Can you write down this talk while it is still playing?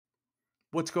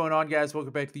What's going on, guys?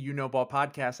 Welcome back to the You Know Ball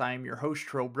podcast. I am your host,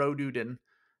 Tro Bro Dude, and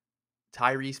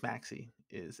Tyrese Maxey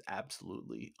is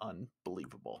absolutely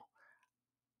unbelievable.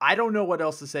 I don't know what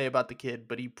else to say about the kid,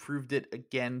 but he proved it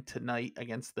again tonight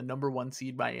against the number one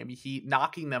seed Miami Heat,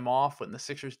 knocking them off when the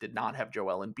Sixers did not have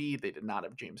Joel Embiid. They did not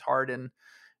have James Harden.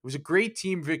 It was a great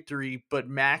team victory, but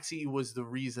Maxey was the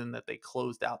reason that they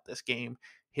closed out this game,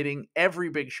 hitting every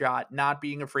big shot, not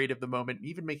being afraid of the moment,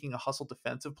 even making a hustle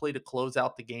defensive play to close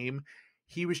out the game.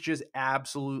 He was just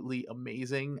absolutely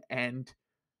amazing and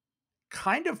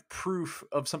kind of proof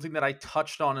of something that I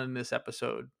touched on in this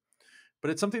episode,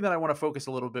 but it's something that I want to focus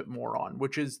a little bit more on,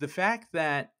 which is the fact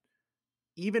that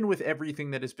even with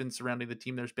everything that has been surrounding the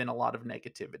team, there's been a lot of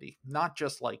negativity, not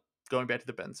just like going back to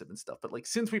the Ben Simmons stuff, but like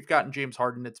since we've gotten James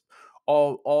Harden, it's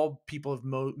all people have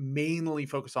mainly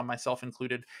focused on, myself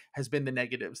included, has been the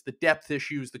negatives, the depth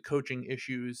issues, the coaching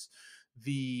issues,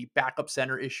 the backup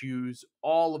center issues,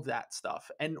 all of that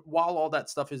stuff. And while all that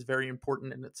stuff is very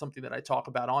important and it's something that I talk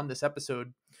about on this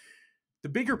episode, the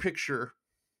bigger picture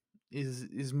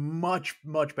is much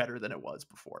better than it was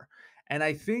before. And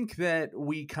I think that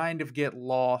we kind of get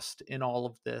lost in all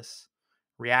of this,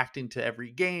 reacting to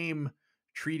every game,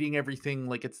 treating everything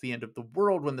like it's the end of the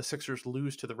world when the Sixers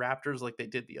lose to the Raptors like they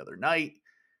did the other night.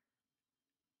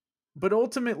 But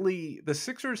ultimately, the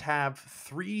Sixers have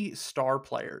 3 star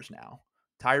players now.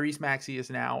 Tyrese Maxey is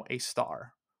now a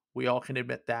star. We all can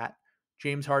admit that.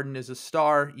 James Harden is a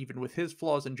star, even with his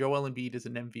flaws, and Joel Embiid is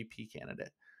an MVP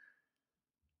candidate.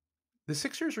 The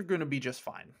Sixers are going to be just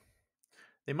fine.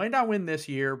 They might not win this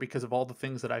year because of all the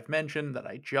things that I've mentioned, that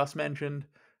I just mentioned,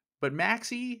 but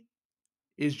Maxey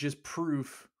is just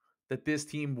proof that this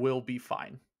team will be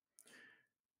fine.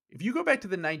 If you go back to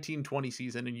the 1920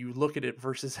 season and you look at it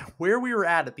versus where we were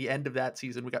at the end of that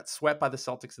season, we got swept by the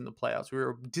Celtics in the playoffs. We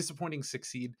were a disappointing 6th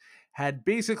seed, had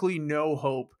basically no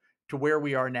hope, to where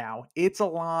we are now. It's a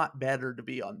lot better to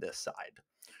be on this side.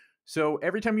 So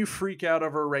every time you freak out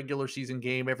over a regular season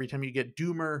game, every time you get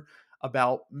doomer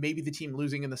about maybe the team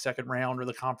losing in the second round or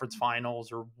the conference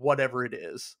finals or whatever it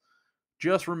is,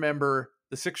 just remember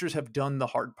the Sixers have done the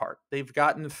hard part. They've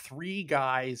gotten 3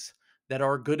 guys that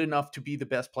are good enough to be the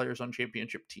best players on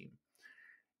championship team.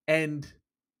 And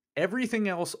everything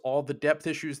else, all the depth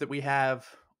issues that we have,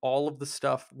 all of the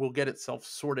stuff will get itself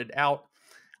sorted out.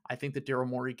 I think that Daryl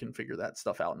Morey can figure that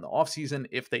stuff out in the offseason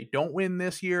if they don't win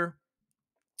this year.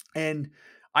 And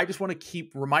I just want to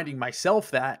keep reminding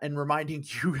myself that, and reminding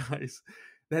you guys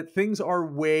that things are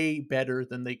way better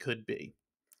than they could be.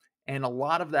 And a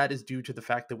lot of that is due to the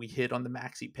fact that we hit on the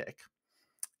Maxey pick.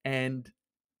 And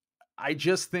I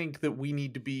just think that we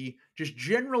need to be, just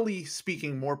generally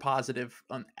speaking, more positive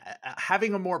on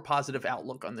having a more positive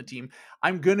outlook on the team.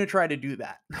 I'm going to try to do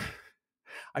that.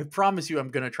 I promise you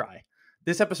I'm going to try.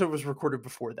 This episode was recorded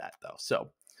before that, though, so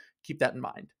keep that in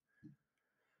mind.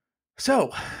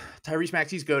 So, Tyrese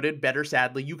Maxey's goated, better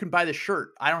sadly. You can buy the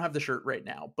shirt. I don't have the shirt right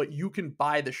now, but you can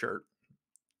buy the shirt.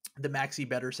 The Maxey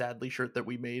Better Sadly shirt that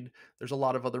we made. There's a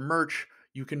lot of other merch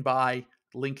you can buy.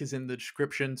 Link is in the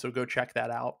description, so go check that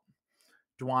out.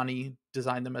 Dwani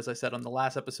designed them, as I said on the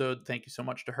last episode. Thank you so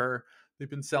much to her. They've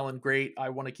been selling great. I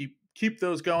want to keep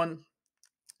those going.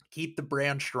 Keep the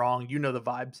brand strong. You know the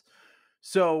vibes.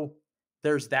 So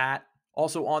there's that.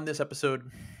 Also on this episode,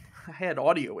 I had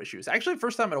audio issues. Actually,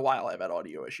 first time in a while I've had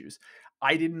audio issues.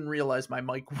 I didn't realize my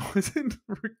mic wasn't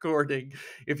recording,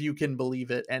 if you can believe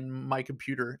it, and my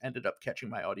computer ended up catching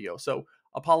my audio. So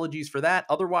apologies for that.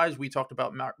 Otherwise, we talked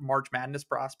about March Madness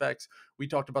prospects. We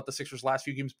talked about the Sixers' last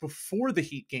few games before the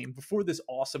Heat game, before this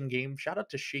awesome game. Shout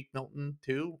out to Shake Milton,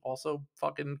 too. Also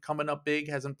fucking coming up big.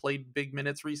 Hasn't played big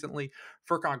minutes recently.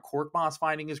 Furkan Korkmaz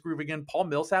finding his groove again. Paul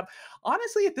Millsap.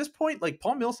 Honestly, at this point, like,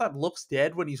 Paul Millsap looks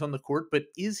dead when he's on the court, but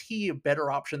is he a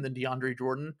better option than DeAndre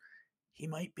Jordan? He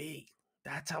might be.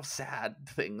 That's how sad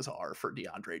things are for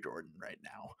DeAndre Jordan right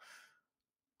now.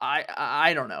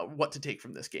 I don't know what to take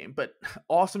from this game, but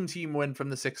awesome team win from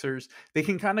the Sixers. They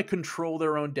can kind of control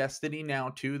their own destiny now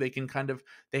too.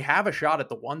 They have a shot at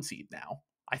the 1 seed now.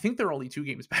 I think they're only 2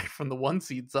 games back from the 1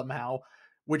 seed somehow,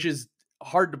 which is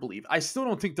hard to believe. I still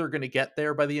don't think they're going to get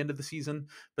there by the end of the season,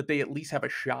 but they at least have a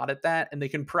shot at that, and they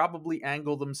can probably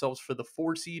angle themselves for the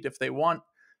 4 seed if they want.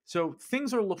 So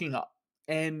things are looking up.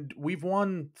 And we've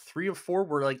won 3 of 4.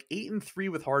 We're like 8-3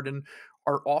 with Harden.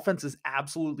 Our offense is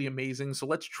absolutely amazing. So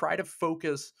let's try to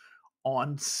focus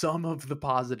on some of the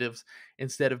positives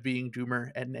instead of being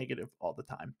doomer and negative all the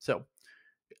time. So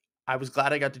I was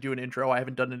glad I got to do an intro. I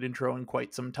haven't done an intro in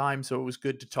quite some time, so it was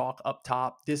good to talk up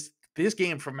top. This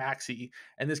game from Maxey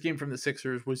and this game from the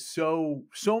Sixers was so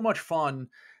much fun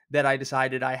that I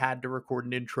decided I had to record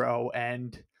an intro,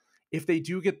 and if they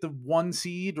do get the 1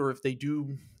 seed, or if they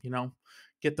do,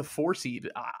 get the 4 seed,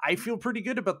 I feel pretty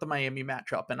good about the Miami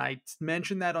matchup. And I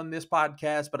mentioned that on this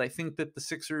podcast, but I think that the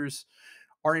Sixers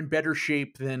are in better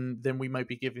shape than we might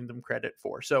be giving them credit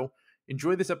for. So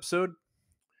enjoy this episode.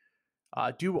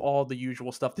 Do all the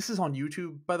usual stuff. This is on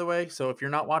YouTube, by the way. So if you're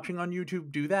not watching on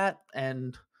YouTube, do that.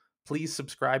 And please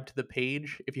subscribe to the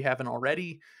page if you haven't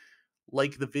already.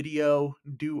 Like the video,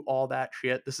 do all that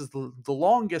shit. This is the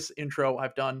longest intro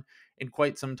I've done in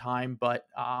quite some time, but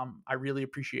I really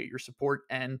appreciate your support.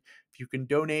 And if you can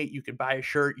donate, you can buy a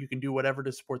shirt, you can do whatever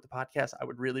to support the podcast. I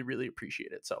would really, really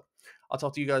appreciate it. So I'll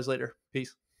talk to you guys later.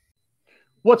 Peace.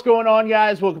 What's going on,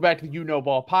 guys? Welcome back to the You Know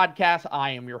Ball podcast. I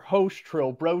am your host,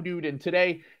 Trill Bro Dude, and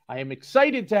today I am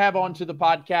excited to have onto the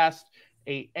podcast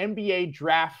a NBA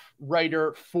draft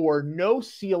writer for No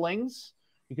Ceilings.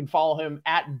 You can follow him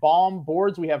at Bomb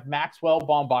Boards. We have Maxwell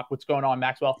Baumbach. What's going on,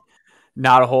 Maxwell?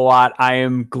 Not a whole lot. I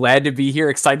am glad to be here.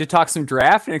 Excited to talk some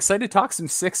draft and excited to talk some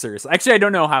Sixers. Actually, I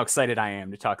don't know how excited I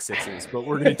am to talk Sixers, but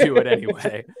we're going to do it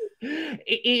anyway.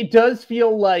 It does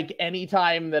feel like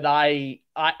anytime that I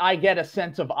get a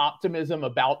sense of optimism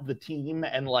about the team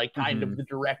and like kind of the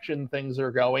direction things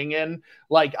are going in.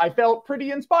 Like I felt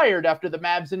pretty inspired after the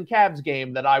Mavs and Cavs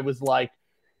game that I was like,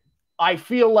 I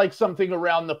feel like something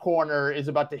around the corner is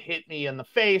about to hit me in the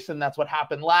face. And that's what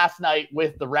happened last night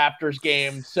with the Raptors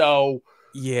game. So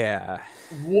yeah,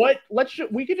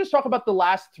 we could just talk about the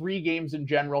last 3 games in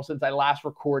general since I last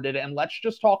recorded. And let's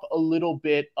just talk a little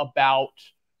bit about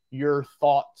your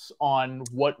thoughts on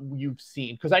what you've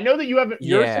seen. Cause I know that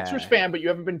you're a Sixers fan, but you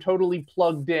haven't been totally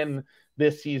plugged in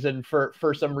this season for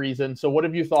some reason. So what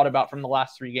have you thought about from the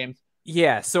last 3 games?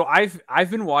 Yeah, so I've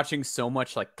been watching so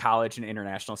much like college and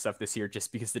international stuff this year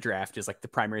just because the draft is like the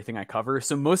primary thing I cover.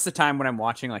 So most of the time when I'm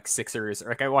watching like Sixers, or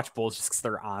like I watch Bulls just because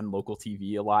they're on local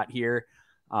TV a lot here.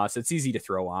 So it's easy to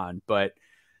throw on. But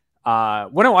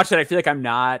when I watch it, I feel like I'm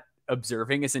not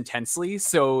observing as intensely.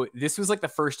 So this was like the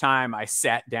first time I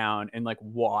sat down and like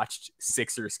watched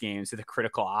Sixers games with a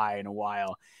critical eye in a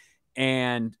while.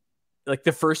 And like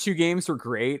the first 2 games were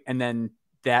great. And then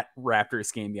that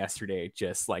Raptors game yesterday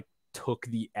just like took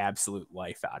the absolute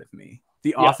life out of me.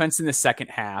 The offense in the second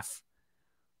half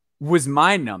was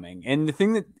mind-numbing. And the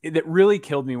thing that really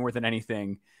killed me more than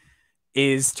anything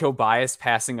is Tobias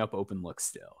passing up open looks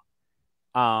still.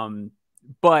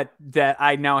 But that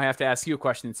I now have to ask you a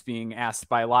question that's being asked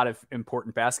by a lot of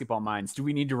important basketball minds. Do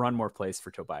we need to run more plays for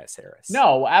Tobias Harris?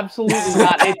 No, absolutely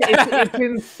not. It's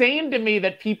insane to me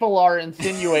that people are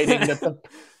insinuating that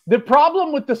the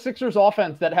problem with the Sixers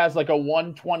offense that has like a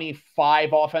 125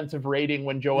 offensive rating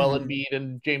when Joel Embiid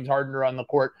and James Harden are on the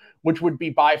court, which would be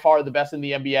by far the best in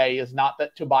the NBA, is not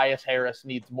that Tobias Harris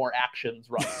needs more actions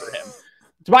run for him.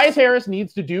 Tobias Harris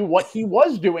needs to do what he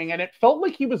was doing, and it felt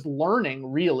like he was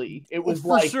learning, really. It was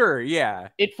for sure, yeah.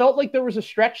 It felt like there was a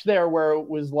stretch there where it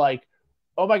was like,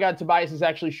 oh my God, Tobias is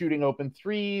actually shooting open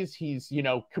threes. He's,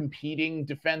 competing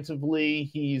defensively.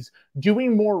 He's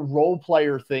doing more role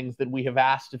player things that we have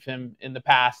asked of him in the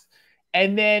past.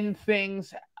 And then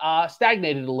things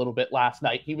stagnated a little bit last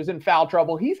night. He was in foul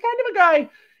trouble. He's kind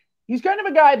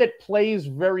of a guy that plays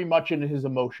very much into his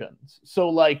emotions. So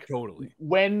like totally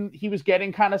when he was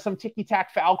getting kind of some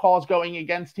ticky-tack foul calls going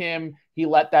against him, he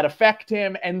let that affect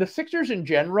him. And the Sixers in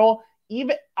general,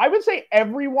 even I would say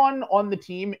everyone on the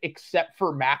team except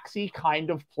for Maxey kind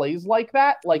of plays like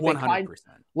that. Like 100%.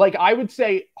 Like I would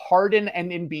say Harden and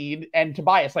Embiid and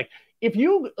Tobias. Like if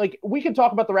you like, we can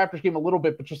talk about the Raptors game a little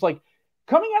bit, but just like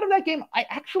coming out of that game, I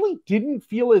actually didn't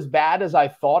feel as bad as I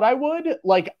thought I would.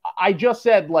 Like I just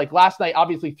said, like last night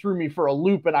obviously threw me for a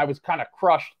loop and I was kind of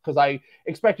crushed because I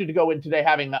expected to go in today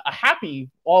having a happy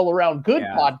all around good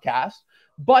podcast.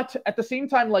 But at the same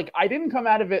time, like I didn't come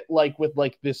out of it like with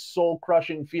like this soul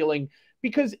crushing feeling,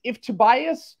 because if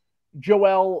Tobias,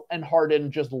 Joel, and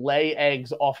Harden just lay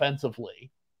eggs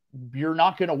offensively, you're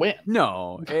not going to win.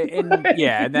 No. And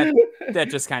yeah, that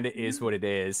just kind of is what it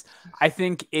is. I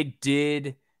think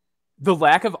the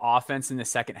lack of offense in the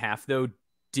second half though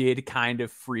did kind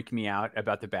of freak me out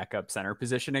about the backup center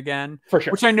position again. For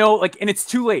sure. Which I know, like, and it's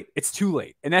too late. It's too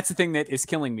late. And that's the thing that is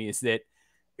killing me, is that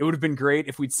it would have been great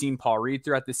if we'd seen Paul Reed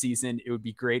throughout the season. It would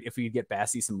be great if we could get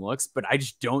Bassey some looks, but I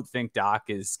just don't think Doc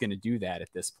is going to do that at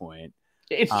this point.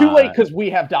 It's too late because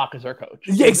we have Doc as our coach.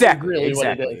 Yeah, exactly. Really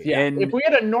exactly. What it is. Yeah. And if we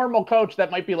had a normal coach,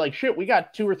 that might be like, shit, we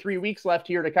got 2 or 3 weeks left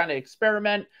here to kind of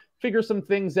experiment, figure some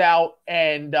things out,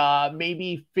 and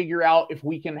maybe figure out if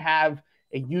we can have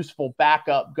a useful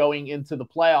backup going into the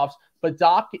playoffs. But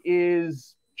Doc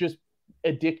is just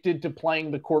addicted to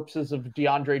playing the corpses of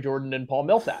DeAndre Jordan and Paul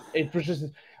Millsap. It was just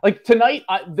like tonight,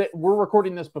 we're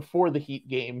recording this before the Heat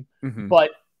game,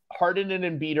 but Harden and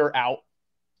Embiid are out.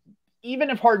 Even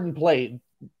if Harden played,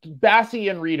 Bassey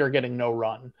and Reed are getting no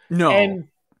run. No. And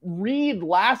Reed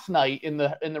last night in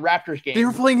the Raptors game, they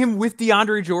were playing him with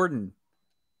DeAndre Jordan.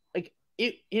 Like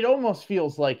it almost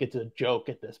feels like it's a joke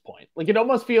at this point. Like it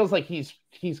almost feels like he's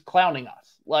clowning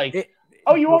us. Like,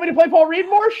 oh, you want me to play Paul Reed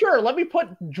more? Sure. Let me put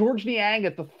George Niang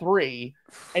at the 3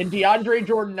 and DeAndre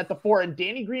Jordan at the 4 and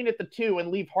Danny Green at the 2 and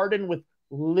leave Harden with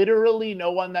literally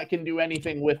no one that can do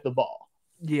anything with the ball.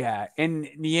 Yeah. And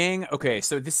Niang, okay,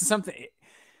 so this is something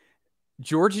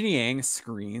George Niang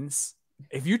screens.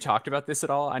 Have you talked about this at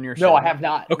all on your show? No, I have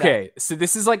not. Okay, no. So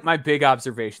this is like my big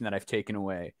observation that I've taken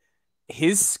away.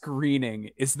 His screening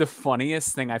is the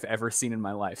funniest thing I've ever seen in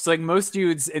my life. So like most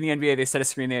dudes in the NBA, they set a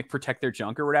screen, they like protect their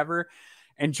junk or whatever.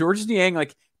 And George Niang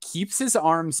like keeps his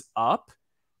arms up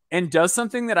and does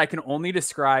something that I can only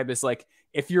describe as like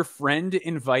if your friend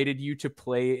invited you to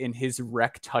play in his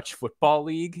rec touch football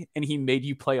league and he made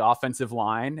you play offensive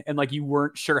line and like you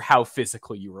weren't sure how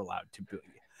physical you were allowed to be.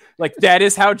 Like that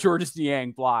is how George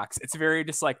Niang blocks. It's very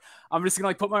just like, I'm just gonna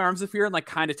like put my arms up here and like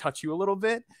kind of touch you a little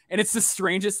bit. And it's the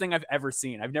strangest thing I've ever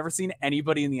seen. I've never seen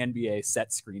anybody in the NBA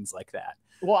set screens like that.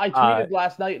 Well, I tweeted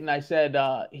last night and I said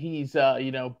he's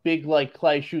big like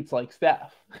Clay, shoots like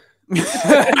Steph.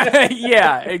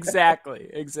 Yeah, exactly.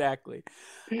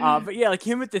 But yeah, like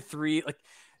him at the 3, like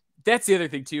that's the other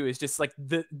thing too, is just like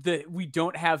the we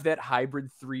don't have that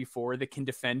hybrid 3-4 that can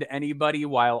defend anybody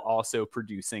while also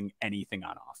producing anything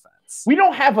on offense. We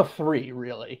don't have a 3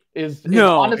 really. Honestly,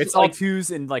 it's all like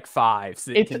 2s and like 5s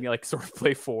that can be like sort of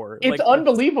play 4. It's like,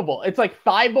 unbelievable. It's like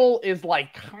Thybulle is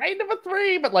like kind of a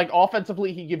 3, but like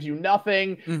offensively he gives you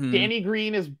nothing. Mm-hmm. Danny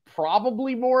Green is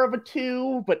probably more of a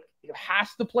 2, but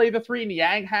has to play the 3.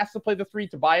 Niang has to play the 3.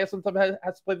 Tobias and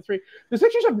has to play the 3. The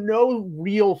Sixers have no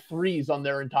real 3s on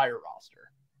their entire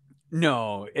roster.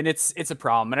 No, and it's a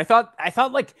problem. And I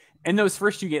thought like in those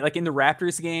first 2 games, like in the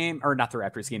Raptors game, or not the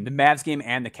Raptors game, the Mavs game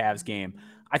and the Cavs game,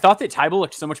 I thought that Thybulle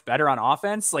looked so much better on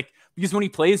offense, like because when he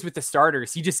plays with the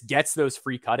starters, he just gets those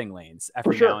free cutting lanes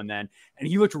every now and then. And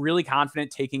he looked really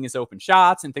confident taking his open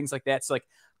shots and things like that. So like,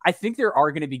 I think there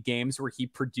are going to be games where he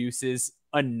produces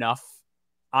enough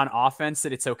on offense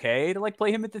that it's okay to like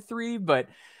play him at the 3, but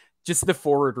just the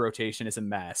forward rotation is a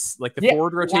mess. Like the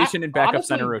forward rotation and backup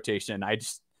center rotation,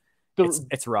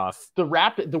 it's rough. The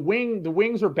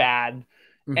wings are bad.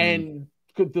 Mm-hmm. And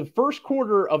the first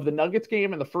quarter of the Nuggets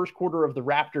game and the first quarter of the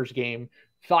Raptors game,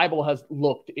 Thybulle has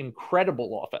looked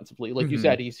incredible offensively. Like you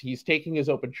said, he's taking his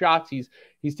open shots.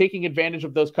 He's taking advantage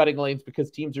of those cutting lanes because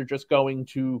teams are just going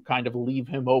to kind of leave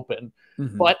him open.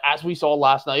 Mm-hmm. But as we saw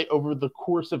last night, over the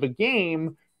course of a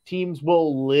game, teams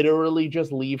will literally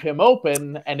just leave him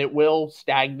open and it will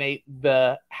stagnate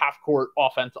the half-court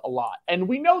offense a lot. And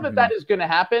we know that that is going to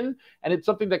happen, and it's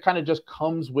something that kind of just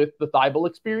comes with the Thybulle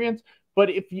experience. But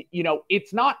if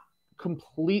it's not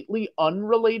completely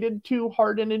unrelated to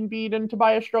Harden, Embiid, and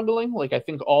Tobias struggling. Like I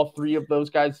think all 3 of those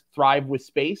guys thrive with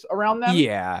space around them.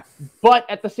 Yeah. But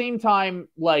at the same time,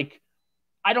 like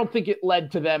I don't think it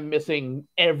led to them missing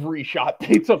every shot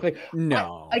they took.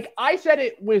 No. I said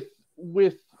it with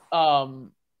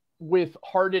Harden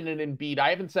and Embiid. I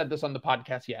haven't said this on the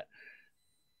podcast yet,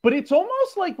 but it's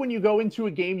almost like when you go into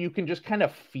a game, you can just kind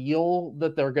of feel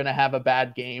that they're going to have a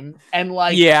bad game. And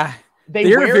like, yeah,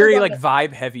 they're a very like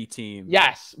vibe heavy team.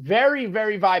 Yes. Very,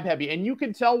 very vibe heavy. And you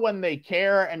can tell when they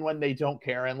care and when they don't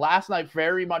care. And last night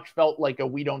very much felt like a,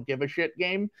 we don't give a shit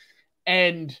game.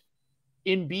 And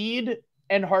Embiid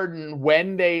and Harden,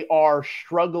 when they are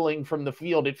struggling from the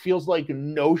field, it feels like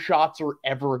no shots are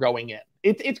ever going in.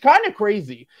 It's kind of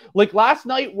crazy. Like last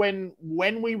night when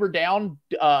we were down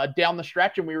the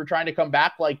stretch and we were trying to come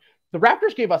back, like the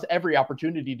Raptors gave us every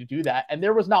opportunity to do that. And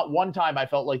there was not one time I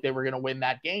felt like they were going to win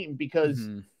that game because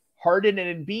Harden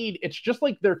and Embiid, it's just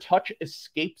like their touch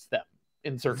escapes them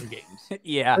in certain games.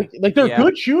 Yeah. Like they're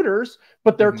good shooters,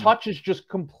 but their touch is just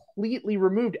completely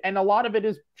removed. And a lot of it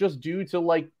is just due to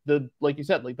like you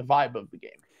said, like the vibe of the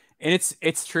game. And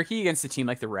it's tricky against a team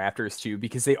like the Raptors too,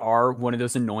 because they are one of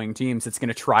those annoying teams that's going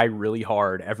to try really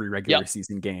hard every regular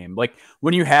season game. Like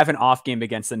when you have an off game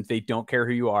against them, they don't care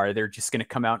who you are. They're just going to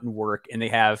come out and work, and they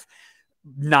have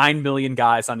 9 million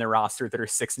guys on their roster that are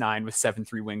 6'9" with 7'3"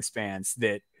 wingspans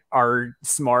that are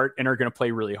smart and are going to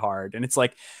play really hard. And it's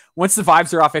like, once the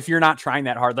vibes are off, if you're not trying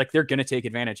that hard, like they're going to take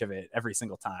advantage of it every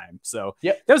single time. So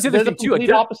that was the other thing too. Like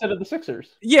the opposite of the Sixers.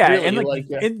 Yeah. Really,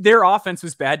 and their offense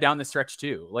was bad down the stretch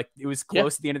too. Like it was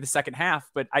close at the end of the second half,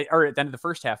 or at the end of the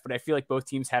first half, but I feel like both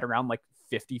teams had around like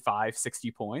 55,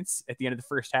 60 points at the end of the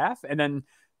first half. And then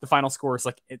the final score is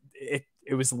like,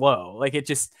 it was low. Like they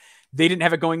didn't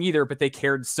have it going either, but they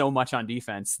cared so much on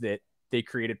defense that they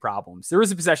created problems. There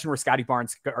was a possession where Scotty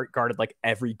Barnes guarded like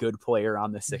every good player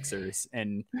on the Sixers,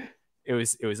 and it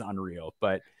was unreal.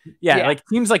 But yeah, like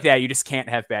teams like that, you just can't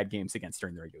have bad games against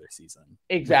during the regular season.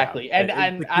 Exactly.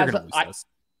 And as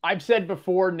I've said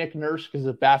before, Nick Nurse is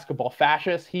a basketball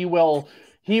fascist. He will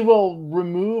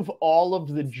remove all of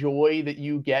the joy that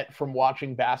you get from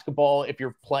watching basketball if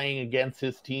you're playing against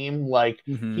his team. Like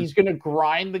he's going to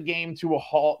grind the game to a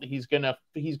halt. He's going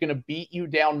to beat you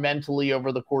down mentally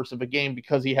over the course of a game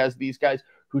because he has these guys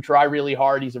who try really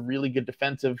hard. He's a really good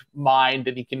defensive mind,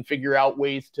 and he can figure out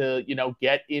ways to,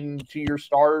 get into your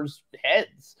stars'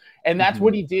 heads. And that's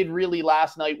what he did really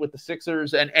last night with the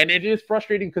Sixers. And it is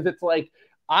frustrating because it's like,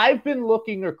 I've been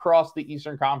looking across the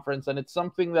Eastern Conference, and it's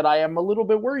something that I am a little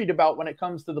bit worried about when it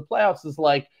comes to the playoffs, is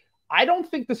like, I don't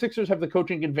think the Sixers have the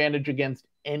coaching advantage against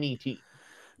any team.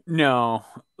 No,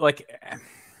 like,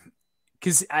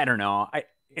 because I don't know.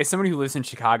 As somebody who lives in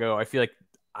Chicago, I feel like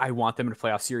I want them in a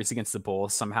playoff series against the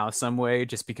Bulls somehow, some way,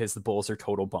 just because the Bulls are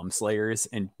total bum slayers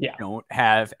and don't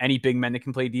have any big men that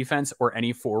can play defense or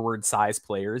any forward size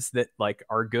players that like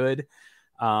are good.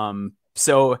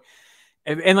 So,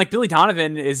 and like Billy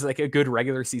Donovan is like a good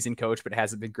regular season coach, but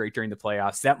hasn't been great during the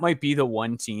playoffs. That might be the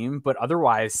one team, but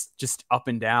otherwise just up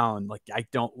and down. Like I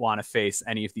don't want to face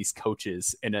any of these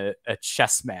coaches in a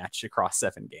chess match across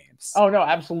 7 games. Oh no,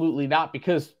 absolutely not.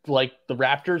 Because like the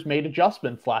Raptors made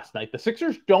adjustments last night. The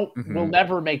Sixers will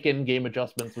never make in-game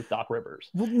adjustments with Doc Rivers.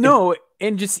 Well, no.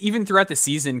 And just even throughout the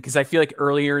season, because I feel like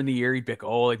earlier in the year, he'd be like,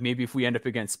 oh, like maybe if we end up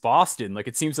against Boston, like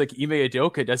it seems like Ime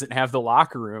Udoka doesn't have the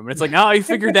locker room. And it's like, no, he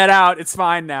figured that out. It's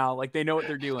fine now. Like they know what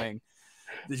they're doing.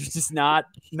 There's just not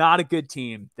a good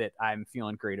team that I'm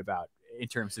feeling great about in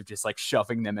terms of just like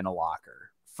shoving them in a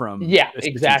locker from a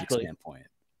exactly standpoint.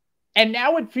 And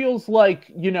now it feels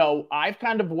like, I've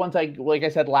kind of, like I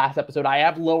said last episode, I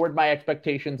have lowered my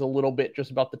expectations a little bit just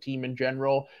about the team in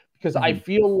general, because I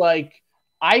feel like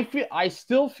I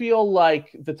still feel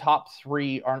like the top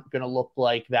 3 aren't going to look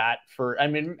like that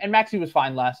and Maxey was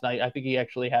fine last night. I think he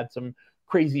actually had some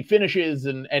crazy finishes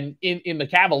and in the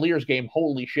Cavaliers game,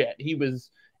 holy shit, he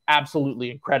was absolutely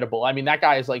incredible. I mean, that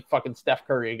guy is like fucking Steph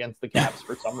Curry against the Cavs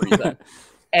for some reason.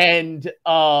 And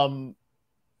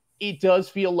it does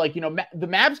feel like, the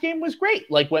Mavs game was great.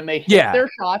 Like when they hit their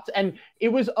shots, and it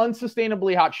was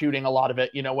unsustainably hot shooting, a lot of it.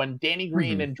 When Danny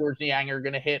Green and George Niang are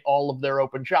going to hit all of their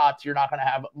open shots, you're not going to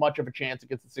have much of a chance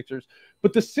against the Sixers.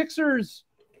 But the Sixers,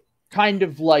 kind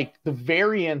of like the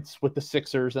variance with the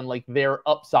Sixers and like their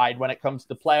upside when it comes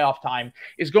to playoff time,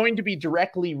 is going to be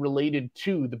directly related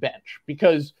to the bench,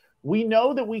 because we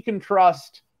know that we can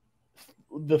trust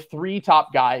the 3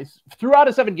 top guys throughout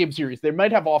a 7-game series. They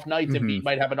might have off nights. Embiid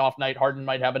might have an off night. Harden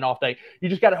might have an off night. You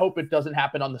just got to hope it doesn't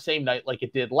happen on the same night like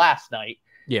it did last night.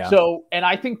 Yeah. So, and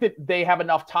I think that they have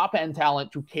enough top end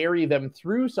talent to carry them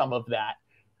through some of that.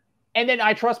 And then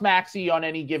I trust Maxey on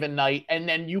any given night. And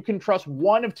then you can trust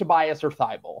one of Tobias or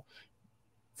Thybulle.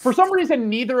 For some reason,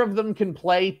 neither of them can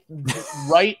play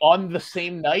right on the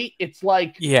same night. It's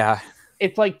like,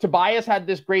 it's like Tobias had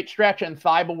this great stretch and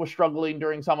Thybulle was struggling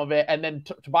during some of it. And then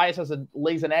Tobias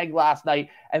lays an egg last night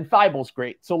and Thybulle's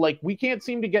great. So like, we can't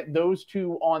seem to get those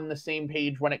 2 on the same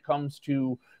page when it comes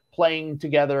to playing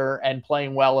together and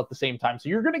playing well at the same time. So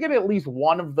you're going to get at least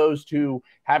one of those 2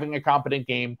 having a competent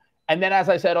game. And then, as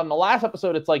I said on the last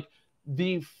episode, it's like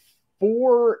the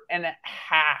 4.5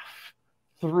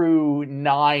 through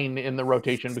 9 in the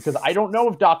rotation, because I don't know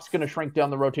if Doc's going to shrink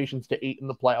down the rotations to 8 in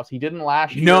the playoffs. He didn't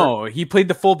last year. No, he played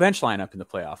the full bench lineup in the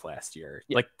playoff last year.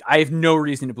 Like, I have no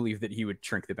reason to believe that he would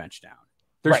shrink the bench down.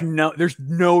 There's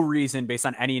no reason based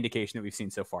on any indication that we've seen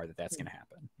so far that that's going to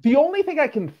happen. The only thing I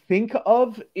can think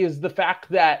of is the fact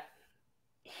that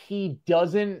he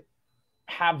doesn't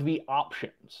have the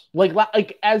options. Like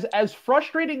as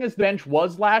frustrating as the bench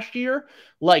was last year,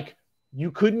 like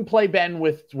you couldn't play Ben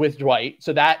with Dwight,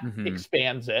 so that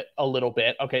expands it a little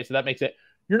bit. Okay, so that makes it,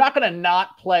 you're not going to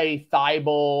not play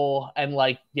Thybulle, and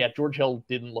like, George Hill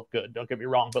didn't look good, don't get me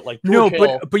wrong, but like Hill,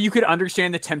 but you could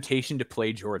understand the temptation to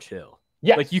play George Hill.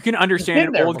 Yeah, like you can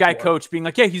understand an old guy coach being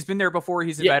like, he's been there before,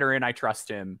 he's a veteran, I trust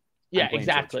him. Yeah,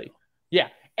 exactly. Yeah,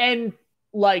 and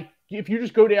like, if you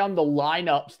just go down the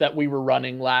lineups that we were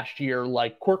running last year,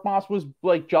 like Korkmaz was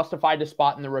like justified a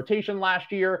spot in the rotation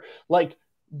last year. Like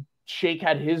Shake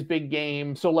had his big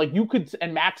game. So like you could,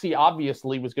 and Maxey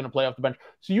obviously was going to play off the bench.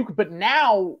 So you could, but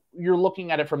now you're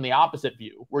looking at it from the opposite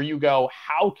view where you go,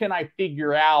 how can I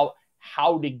figure out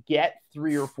how to get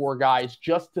 3 or 4 guys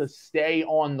just to stay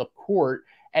on the court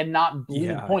and not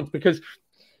bleed points? Because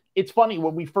it's funny,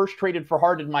 when we first traded for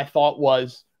Harden, my thought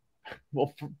was,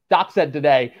 well, Doc said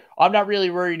today, I'm not really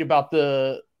worried about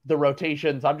the the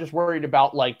rotations. I'm just worried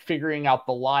about like figuring out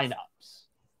the lineups.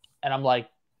 And I'm like,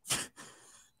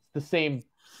 the same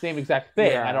exact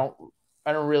thing. Yeah.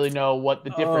 I don't really know what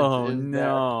the difference is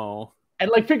no. there.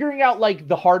 And like figuring out like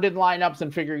the Harden lineups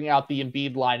and figuring out the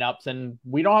Embiid lineups. And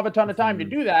we don't have a ton of time to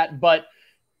do that. But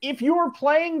if you are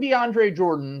playing DeAndre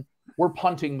Jordan, we're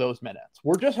punting those minutes.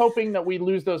 We're just hoping that we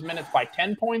lose those minutes by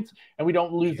 10 points and we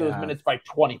don't lose those minutes by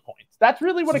 20 points. That's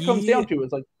really what it comes down to,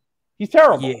 is like, he's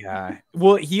terrible. Yeah.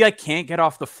 Well, he like can't get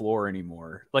off the floor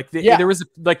anymore. Like there was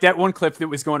like that one clip that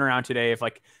was going around today of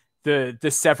like the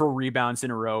several rebounds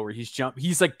in a row where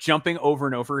he's like jumping over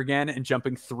and over again and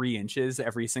jumping 3 inches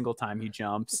every single time he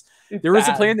jumps. There was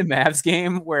a play in the Mavs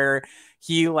game where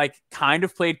he like kind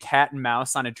of played cat and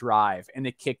mouse on a drive and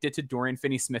they kicked it to Dorian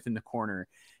Finney-Smith in the corner.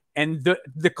 And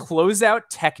the closeout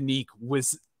technique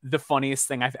was the funniest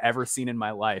thing I've ever seen in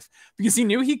my life, because he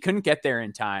knew he couldn't get there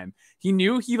in time. He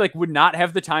knew he like would not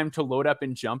have the time to load up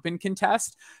and jump and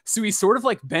contest. So he sort of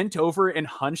like bent over and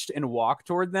hunched and walked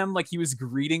toward them like he was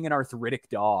greeting an arthritic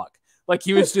dog. Like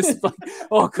he was just like,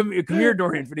 oh, come here,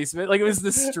 Dorian Finney-Smith. Like it was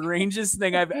the strangest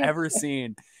thing I've ever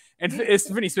seen. And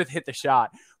Finney-Smith hit the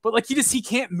shot, but like he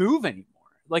can't move anymore.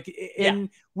 Like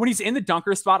when he's in the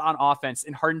dunker spot on offense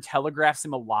and Harden telegraphs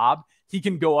him a lob, he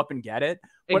can go up and get it.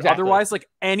 But otherwise, like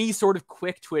any sort of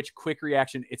quick twitch, quick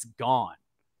reaction, it's gone.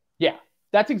 Yeah,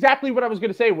 that's exactly what I was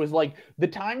going to say, was like the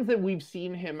times that we've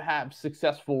seen him have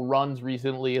successful runs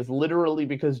recently is literally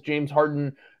because James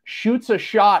Harden shoots a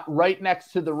shot right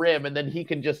next to the rim and then he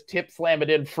can just tip slam it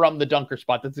in from the dunker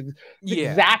spot. That's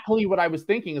exactly what I was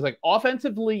thinking, is like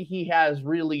offensively, he has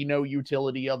really no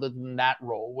utility other than that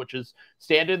role, which is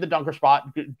stand in the dunker spot,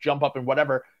 jump up and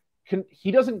whatever.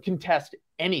 He doesn't contest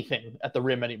anything at the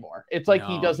rim anymore. It's like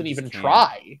he doesn't even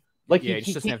try. Like he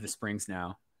just doesn't have the springs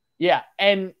now. Yeah,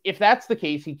 and if that's the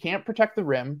case, he can't protect the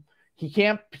rim. He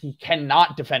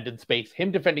cannot defend in space.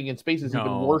 Him defending in space is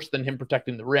even worse than him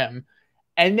protecting the rim.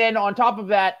 And then on top of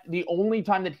that, the only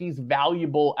time that he's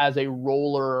valuable as a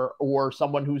roller or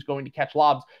someone who's going to catch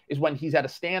lobs is when he's at a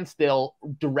standstill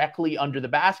directly under the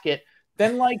basket.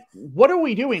 Then, like, what are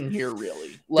we doing here,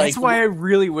 really? Like, that's why I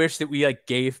really wish that we like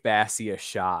gave Bassey a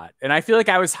shot. And I feel like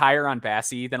I was higher on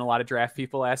Bassey than a lot of draft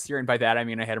people last year. And by that, I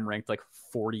mean I had him ranked like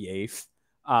 48th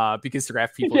because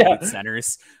draft people hate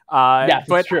centers. Yeah,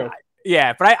 that's true.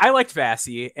 But I liked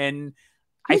Bassey, and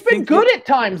he's been good at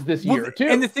times this year, too.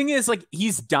 And the thing is, like,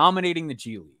 he's dominating the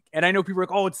G League. And I know people are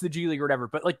like, oh, it's the G League or whatever.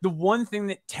 But, like, the one thing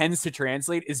that tends to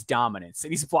translate is dominance.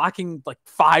 And he's blocking, like,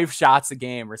 5 shots a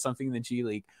game or something in the G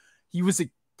League. He was a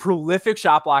prolific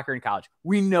shot blocker in college.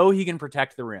 We know he can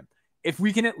protect the rim. If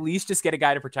we can at least just get a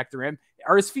guy to protect the rim,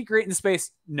 are his feet great in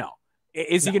space? No.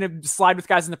 Is he going to slide with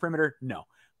guys in the perimeter? No.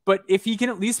 But if he can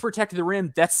at least protect the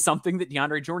rim, that's something that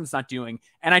DeAndre Jordan's not doing.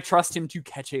 And I trust him to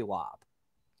catch a lob.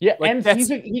 Yeah, like,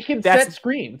 and he can set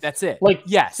screens. That's it. Like,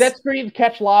 set screens,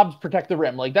 catch lobs, protect the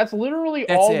rim. Like, that's literally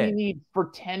all we need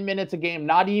for 10 minutes a game,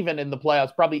 not even in the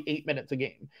playoffs, probably 8 minutes a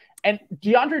game. And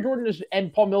DeAndre Jordan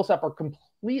and Paul Millsap are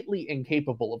completely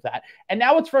incapable of that. And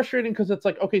now it's frustrating because it's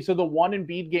like, okay, so the one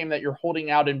Embiid game that you're holding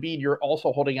out Embiid, you're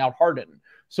also holding out Harden.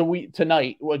 So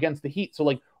tonight against the Heat. So,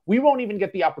 like, we won't even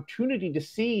get the opportunity to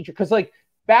see, because, like,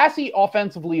 Bassey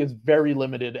offensively is very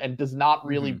limited and does not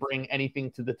really bring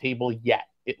anything to the table yet,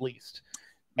 at least.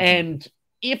 And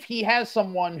if he has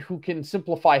someone who can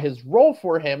simplify his role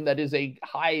for him, that is a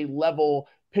high-level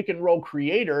pick-and-roll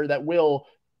creator that will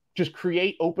just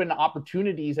create open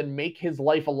opportunities and make his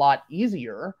life a lot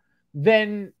easier,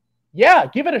 then, yeah,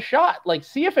 give it a shot. Like,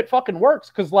 see if it fucking works,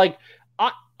 because, like,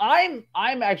 I'm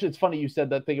actually, it's funny you said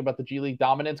that thing about the G League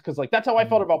dominance, because like that's how I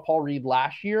felt about Paul Reed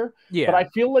last year. Yeah. But I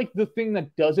feel like the thing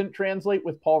that doesn't translate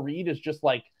with Paul Reed is just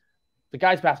like the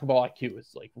guy's basketball IQ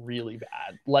is like really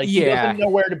bad. Like he doesn't know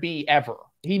where to be ever.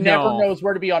 He never knows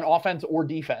where to be on offense or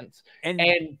defense.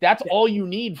 And that's all you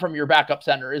need from your backup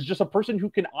center is just a person who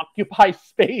can occupy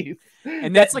space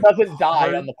and that like doesn't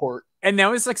die on the court. And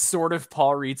that was like sort of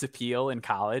Paul Reed's appeal in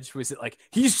college, was it like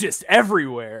he's just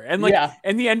everywhere. And like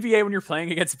in the NBA, when you're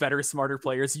playing against better, smarter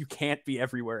players, you can't be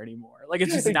everywhere anymore. Like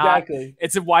it's just not.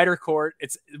 It's a wider court.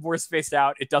 It's more spaced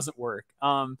out. It doesn't work.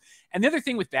 And the other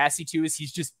thing with Bassey too is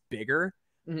he's just bigger.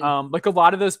 Like a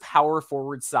lot of those power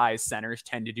forward size centers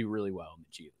tend to do really well in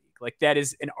the G League. Like that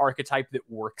is an archetype that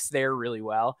works there really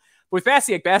well. But with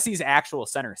Bassey, like Bassey's actual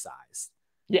center size.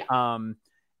 Yeah.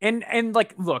 And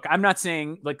like, look, I'm not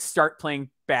saying like start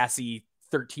playing Bassey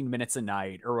 13 minutes a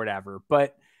night or whatever,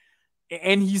 but,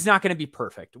 and he's not going to be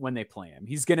perfect when they play him.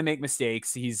 He's going to make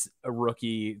mistakes. He's a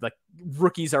rookie. Like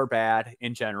rookies are bad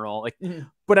in general. Like,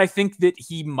 but I think that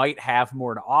he might have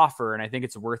more to offer, and I think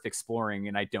it's worth exploring.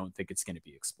 And I don't think it's going to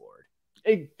be explored.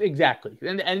 Exactly.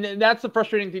 And that's the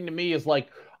frustrating thing to me is like,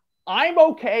 I'm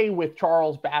okay with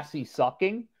Charles Bassey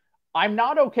sucking. I'm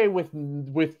not okay with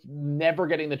never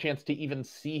getting the chance to even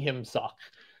see him suck.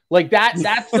 Like that's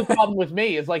the problem with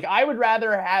me is like, I would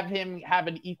rather have him have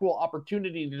an equal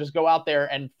opportunity to just go out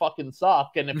there and fucking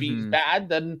suck. And if he's bad,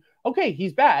 then okay,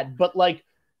 he's bad. But like,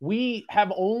 we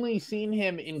have only seen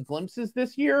him in glimpses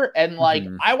this year. And like,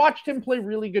 I watched him play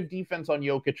really good defense on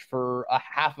Jokic for a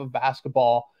half of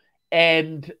basketball.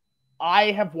 And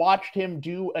I have watched him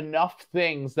do enough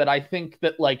things that I think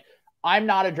that, like, I'm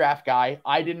not a draft guy.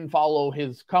 I didn't follow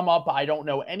his come up. I don't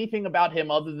know anything about him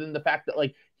other than the fact that,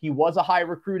 like, he was a high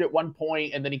recruit at one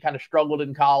point and then he kind of struggled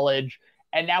in college.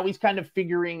 And now he's kind of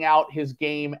figuring out his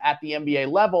game at the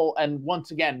NBA level. And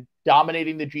once again,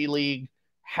 dominating the G League,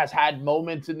 has had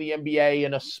moments in the NBA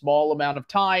in a small amount of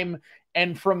time.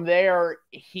 And from there,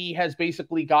 he has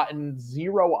basically gotten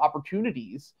zero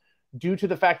opportunities due to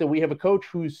the fact that we have a coach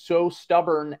who's so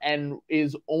stubborn and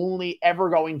is only ever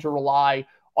going to rely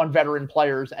on veteran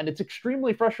players. And it's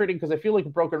extremely frustrating because I feel like a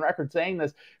broken record saying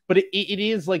this, but it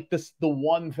is like this, the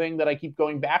one thing that I keep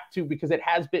going back to because it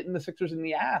has bitten the Sixers in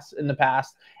the ass in the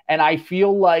past. And I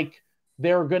feel like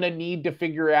they're going to need to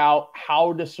figure out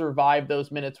how to survive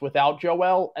those minutes without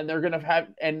Joel. And they're going to have,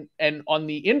 and on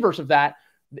the inverse of that,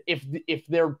 if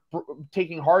they're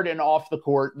taking Harden off the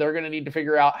court, they're going to need to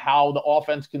figure out how the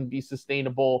offense can be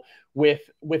sustainable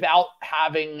without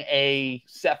having a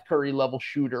Seth Curry level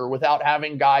shooter, without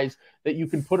having guys that you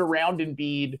can put around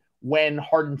Embiid when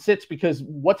Harden sits. Because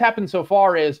what's happened so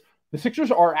far is the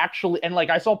Sixers are actually, and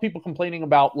like I saw people complaining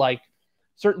about like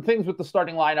certain things with the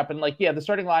starting lineup. And like, yeah, the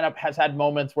starting lineup has had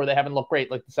moments where they haven't looked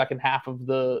great, like the second half of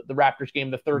the Raptors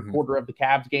game, the third quarter of the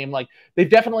Cavs game. Like they've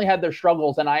definitely had their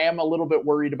struggles. And I am a little bit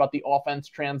worried about the offense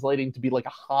translating to be like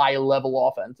a high level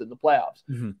offense in the playoffs.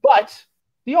 But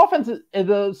the offense,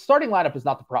 the starting lineup is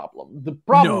not the problem. The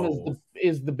problem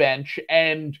is the bench,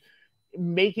 and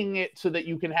making it so that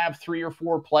you can have 3 or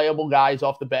 4 playable guys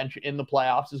off the bench in the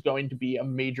playoffs is going to be a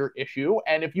major issue.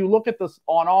 And if you look at this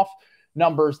on-off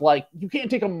numbers, like you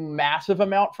can't take a massive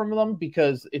amount from them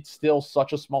because it's still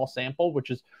such a small sample, which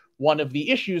is one of the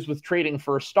issues with trading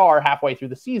for a star halfway through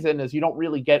the season, is you don't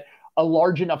really get a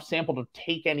large enough sample to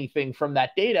take anything from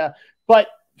that data. But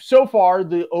so far,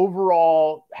 the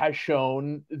overall has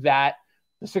shown that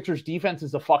the Sixers defense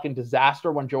is a fucking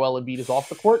disaster when Joel Embiid is off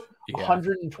the court.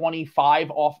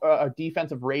 125 off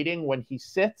defensive rating when he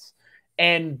sits,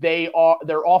 and their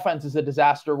offense is a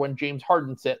disaster when James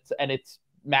Harden sits, and it's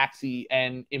Maxey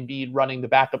and Embiid running the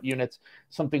backup units,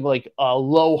 something like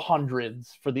low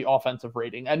hundreds for the offensive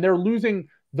rating. And they're losing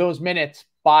those minutes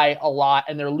by a lot.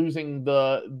 And they're losing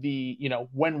the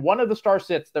when one of the stars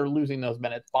sits, they're losing those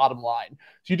minutes, bottom line.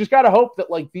 So you just got to hope that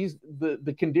like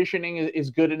the conditioning is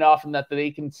good enough and that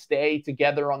they can stay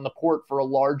together on the court for a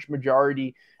large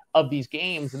majority of these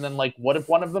games. And then like, what if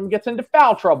one of them gets into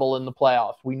foul trouble in the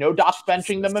playoffs? We know Doc's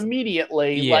benching them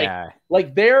immediately. Yeah.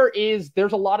 Like there's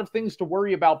a lot of things to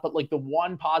worry about, but like the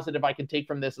one positive I can take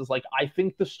from this is like, I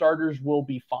think the starters will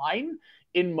be fine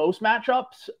in most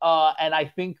matchups. And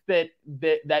I think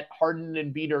that Harden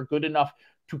and Embiid are good enough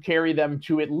to carry them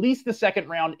to at least the second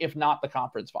round, if not the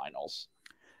conference finals.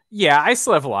 Yeah. I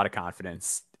still have a lot of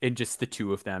confidence in just the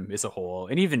two of them as a whole,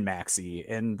 and even Maxey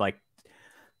and like,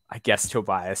 I guess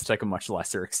Tobias to like a much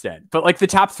lesser extent, but like the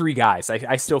top 3 guys,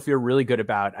 I still feel really good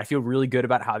about. I feel really good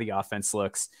about how the offense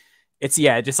looks. It's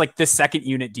just like the second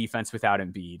unit defense without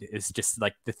Embiid is just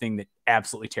like the thing that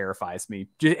absolutely terrifies me.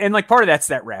 And like part of that's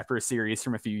that Raptors series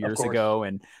from a few years ago.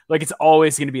 And like, it's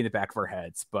always going to be in the back of our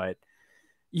heads, but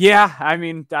yeah, I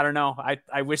mean, I don't know.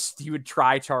 I wish he would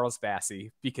try Charles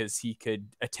Bassey because he could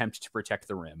attempt to protect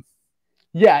the rim.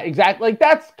 Yeah, exactly. Like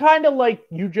that's kind of like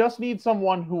you just need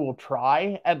someone who will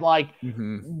try, and like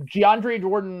Deandre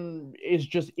Jordan is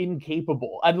just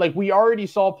incapable. And like we already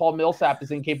saw Paul Millsap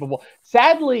is incapable.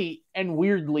 Sadly and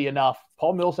weirdly enough,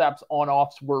 Paul Millsap's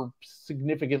on-offs were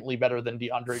significantly better than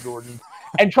Deandre Jordan's.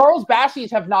 And Charles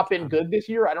Bassey's have not been good this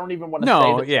year. I don't even want to say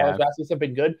that Charles Bassey's have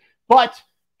been good, but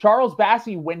Charles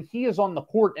Bassey, when he is on the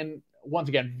court, and once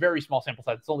again, very small sample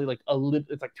size, it's only like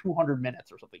it's like 200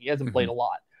 minutes or something. He hasn't played a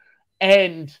lot.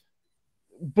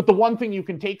 But the one thing you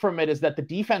can take from it is that the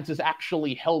defense is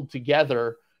actually held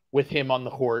together with him on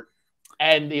the court,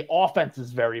 and the offense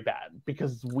is very bad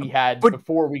because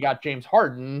before we got James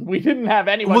Harden, we didn't have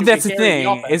anyone. Well, that's the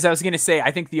thing is I was going to say,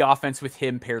 I think the offense with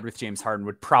him paired with James Harden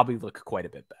would probably look quite a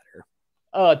bit better.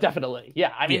 Definitely.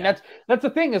 Yeah. I mean, that's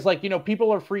the thing is like, people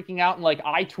are freaking out, and like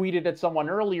I tweeted at someone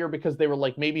earlier because they were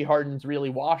like, maybe Harden's really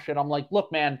washed. And I'm like,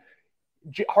 look, man,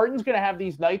 Harden's going to have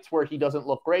these nights where he doesn't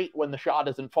look great when the shot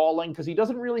isn't falling because he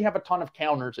doesn't really have a ton of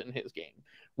counters in his game.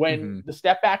 When the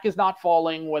step back is not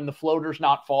falling, when the floater's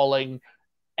not falling,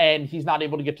 and he's not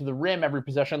able to get to the rim every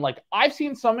possession. Like, I've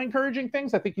seen some encouraging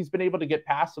things. I think he's been able to get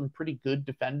past some pretty good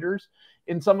defenders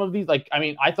in some of these. Like, I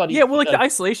mean, I thought the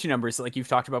isolation numbers, like you've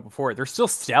talked about before, they're still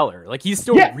stellar. Like, he's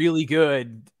still really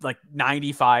good, like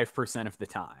 95% of the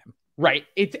time. Right.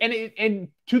 And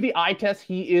to the eye test,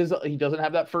 he doesn't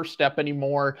have that first step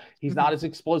anymore. He's not as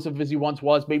explosive as he once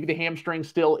was. Maybe the hamstring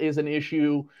still is an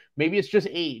issue. Maybe it's just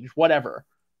age, whatever.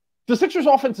 The Sixers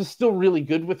offense is still really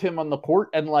good with him on the court.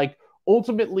 And like,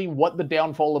 ultimately what the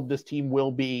downfall of this team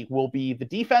will be the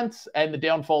defense, and the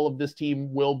downfall of this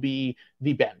team will be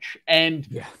the bench. And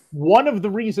one of the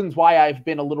reasons why I've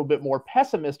been a little bit more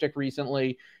pessimistic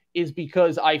recently is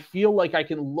because I feel like I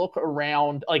can look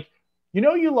around, like,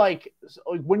 you like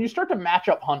when you start to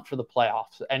matchup hunt for the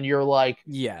playoffs and you're like,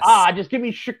 just give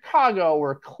me Chicago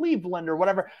or Cleveland or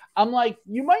whatever. I'm like,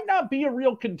 you might not be a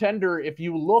real contender if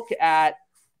you look at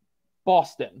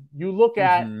Boston, you look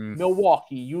at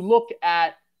Milwaukee, you look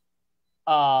at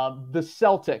the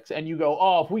Celtics, and you go,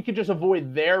 oh, if we could just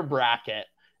avoid their bracket.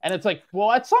 And it's like,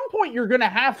 well, at some point you're going to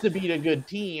have to beat a good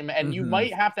team, and you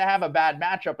might have to have a bad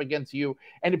matchup against you.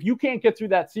 And if you can't get through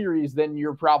that series, then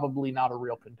you're probably not a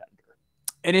real contender.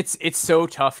 And it's so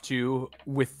tough too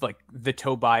with like the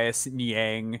Tobias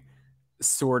Niang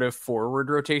sort of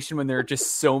forward rotation when there are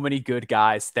just so many good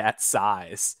guys that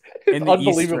size in the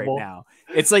East right now.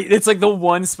 It's like the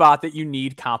one spot that you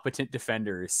need competent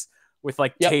defenders with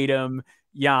like Tatum,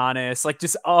 Giannis, like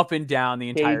just up and down the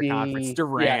entire conference.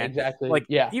 Durant,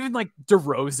 even like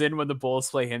DeRozan when the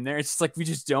Bulls play him there. It's just like we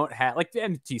just don't have, like, the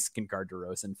MTs can guard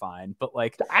DeRozan fine, but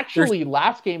like actually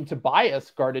last game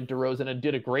Tobias guarded DeRozan and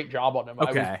did a great job on him.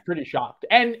 I was pretty shocked.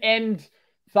 And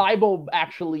Thybulle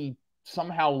actually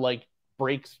somehow like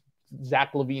breaks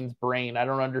Zach LaVine's brain. I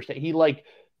don't understand. He like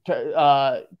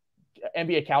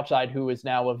NBA Couchside, who is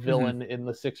now a villain in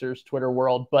the Sixers Twitter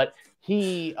world, but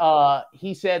he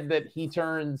said that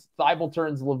Thybulle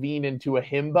turns LaVine into a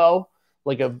himbo,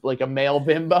 like a male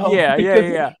bimbo.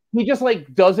 Yeah. He just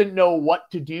like doesn't know what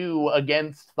to do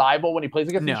against Thybulle when he plays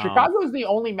against him. Chicago is the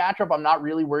only matchup I'm not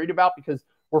really worried about because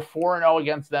we're 4-0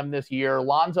 against them this year.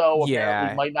 Lonzo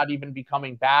apparently might not even be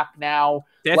coming back now.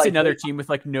 That's like, another team with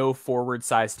like no forward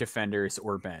size defenders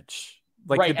or bench.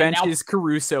 Like the bench is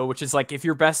Caruso, which is like if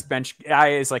your best bench guy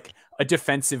is like a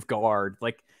defensive guard,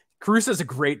 like Caruso's a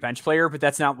great bench player, but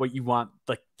that's not what you want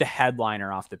like the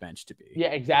headliner off the bench to be. Yeah,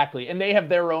 exactly. And they have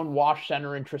their own wash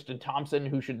center in Tristan Thompson,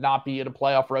 who should not be in a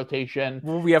playoff rotation.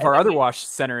 Well, we have our other wash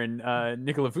center in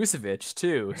Nikola Vucevic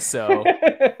too. So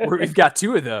we've got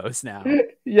two of those now.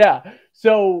 Yeah.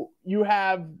 So you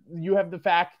have the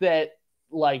fact that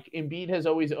like Embiid has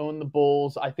always owned the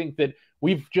Bulls. I think that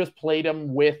we've just played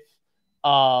him with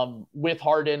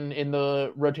Harden in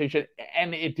the rotation,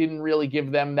 and it didn't really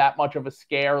give them that much of a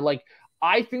scare. Like,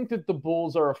 I think that the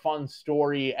Bulls are a fun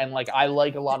story, and like I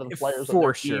like a lot of the players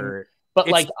for sure. Team, but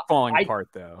it's like falling apart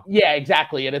though. Yeah,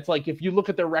 exactly. And it's like if you look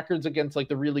at their records against like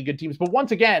the really good teams, but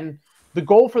once again, the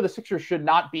goal for the Sixers should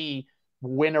not be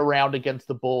win a round against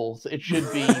the Bulls. It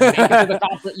should be make it to the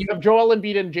conference. You have Joel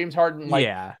Embiid and James Harden, like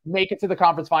make it to the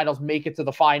conference finals, make it to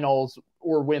the finals,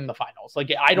 or win the finals.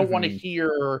 Like I don't want to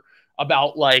hear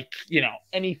about like,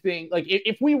 anything like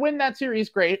if we win that series,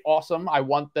 great, awesome. I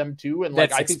want them to, and like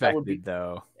that's I think that would be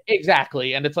though.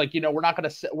 Exactly. And it's like, we're not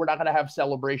gonna have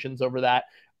celebrations over that.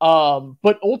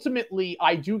 But ultimately,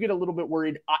 I do get a little bit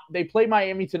worried. They play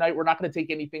Miami tonight. We're not going to take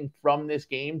anything from this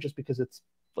game just because it's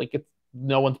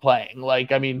no one's playing.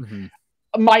 Like, I mean,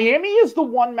 Miami is the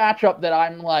one matchup that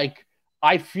I'm like,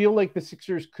 I feel like the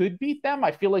Sixers could beat them.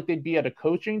 I feel like they'd be at a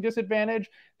coaching disadvantage.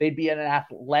 They'd be at an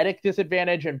athletic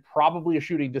disadvantage and probably a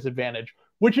shooting disadvantage,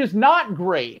 which is not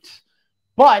great.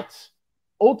 But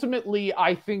ultimately,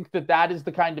 I think that is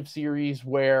the kind of series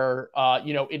where,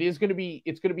 it's going to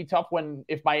be tough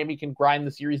if Miami can grind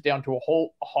the series down to a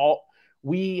halt.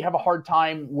 We have a hard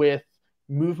time with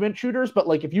movement shooters, but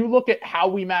like if you look at how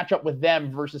we match up with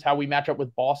them versus how we match up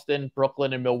with Boston,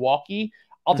 Brooklyn, and Milwaukee,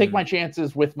 I'll take my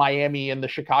chances with Miami and the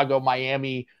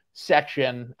Chicago-Miami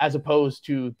section as opposed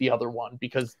to the other one,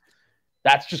 because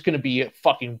that's just going to be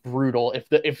fucking brutal. If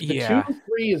the 2-3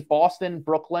 is Boston,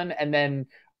 Brooklyn, and then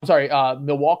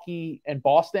Milwaukee and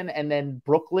Boston, and then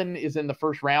Brooklyn is in the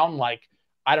first round, like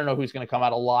I don't know who's going to come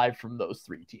out alive from those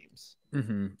three teams.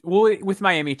 Well, with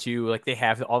Miami too, like they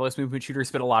have all those movement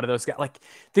shooters, but a lot of those guys, like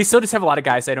they still just have a lot of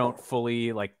guys I don't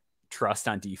fully like trust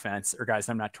on defense, or guys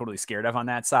I'm not totally scared of on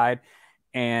that side.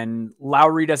 and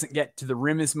Lowry doesn't get to the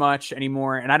rim as much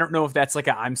anymore. And I don't know if that's like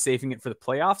I'm saving it for the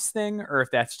playoffs thing or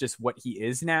if that's just what he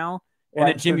is now. And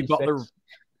then Jimmy 36. Butler.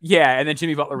 Yeah. And then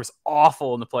Jimmy Butler was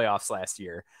awful in the playoffs last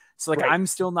year. So like, I'm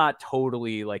still not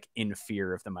totally like in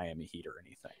fear of the Miami Heat or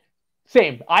anything.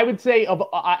 Same. I would say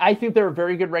I think they're a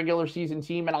very good regular season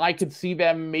team, and I could see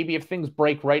them maybe if things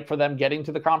break right for them getting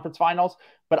to the conference finals.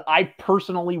 But I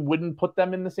personally wouldn't put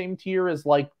them in the same tier as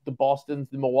like the Bostons,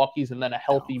 the Milwaukees, and then a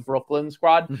healthy Brooklyn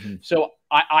squad. Mm-hmm. So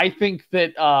I think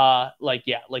that like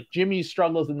Jimmy's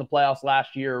struggles in the playoffs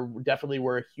last year definitely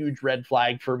were a huge red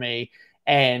flag for me.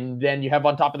 And then you have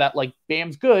on top of that, like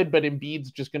Bam's good, but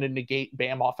Embiid's just going to negate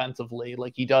Bam offensively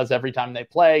like he does every time they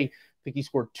play. I think he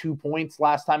scored 2 points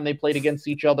last time they played against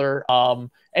each other. And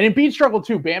Embiid struggled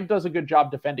too. Bam does a good job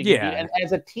defending Embiid. And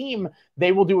as a team,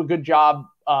 they will do a good job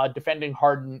defending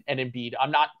Harden and Embiid.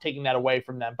 I'm not taking that away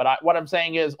from them. But what I'm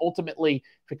saying is ultimately,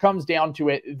 if it comes down to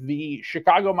it, the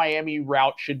Chicago-Miami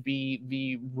route should be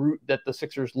the route that the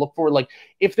Sixers look for. Like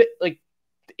if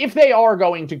they are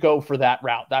going to go for that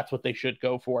route, that's what they should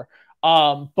go for.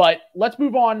 But let's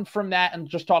move on from that and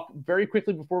just talk very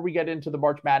quickly before we get into the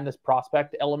March Madness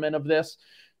prospect element of this.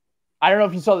 I don't know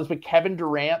if you saw this, but Kevin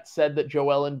Durant said that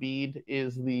Joel Embiid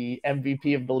is the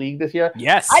MVP of the league this year.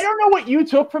 Yes. I don't know what you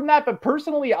took from that, but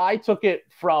personally, I took it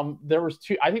from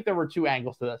I think there were two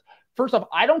angles to this. First off,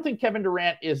 I don't think Kevin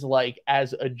Durant is like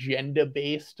as agenda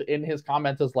based in his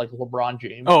comments as like LeBron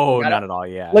James. Oh, not at all.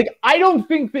 Yeah. Like, I don't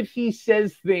think that he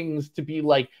says things to be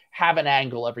like have an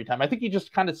angle every time. I think he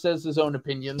just kind of says his own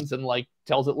opinions and like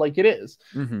tells it like it is.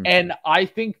 Mm-hmm. And I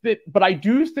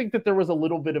do think that there was a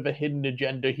little bit of a hidden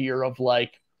agenda here of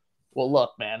like, well,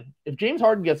 look, man, if James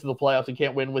Harden gets to the playoffs and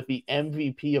can't win with the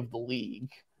MVP of the league,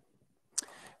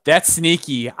 that's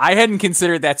sneaky. I hadn't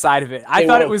considered that side of it. I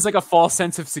thought it was like a false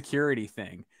sense of security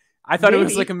thing. I thought it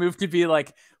was like a move to be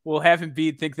like, we'll have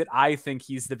Embiid think that I think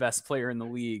he's the best player in the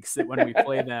league, so that when we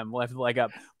play them, we'll have the leg up.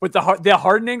 But the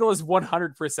Harden angle is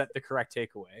 100% the correct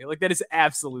takeaway. Like that is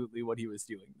absolutely what he was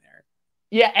doing there.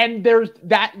 Yeah, and there's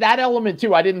that element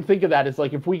too. I didn't think of that. It's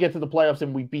like if we get to the playoffs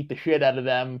and we beat the shit out of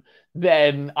them,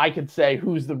 then I could say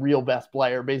who's the real best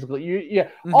player. Basically,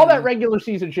 all that regular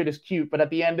season shit is cute, but at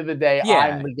the end of the day,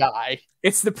 I'm the guy.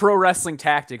 It's the pro wrestling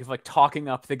tactic of like talking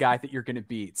up the guy that you're going to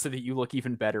beat so that you look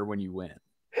even better when you win.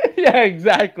 Yeah,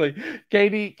 exactly.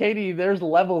 KD, there's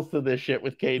levels to this shit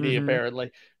with KD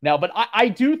apparently. Now, but I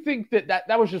do think that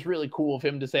was just really cool of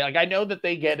him to say. Like, I know that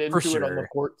they get into it on the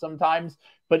court sometimes,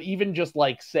 but even just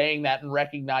like saying that and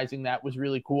recognizing that was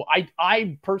really cool.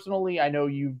 I personally, I know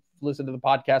you've listened to the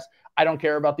podcast. I don't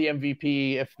care about the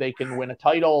MVP if they can win a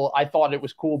title. I thought it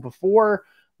was cool before.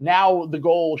 Now the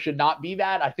goal should not be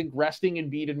that. I think resting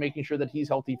Embiid and making sure that he's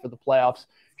healthy for the playoffs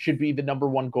should be the number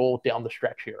one goal down the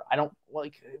stretch here. I don't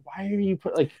like, why are you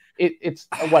put like it's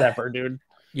whatever, dude.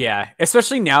 Yeah,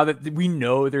 especially now that we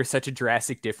know there's such a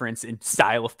drastic difference in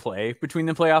style of play between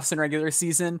the playoffs and regular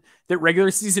season, that regular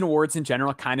season awards in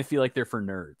general kind of feel like they're for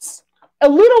nerds. A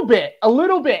little bit.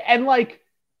 And like,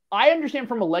 I understand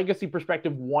from a legacy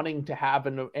perspective wanting to have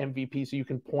an MVP so you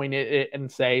can point at it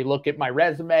and say, look at my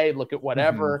resume, look at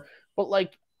whatever. Mm-hmm. But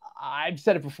like, I've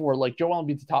said it before, like Joel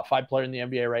Embiid's the top 5 player in the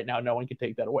NBA right now. No one can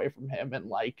take that away from him. And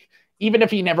like, even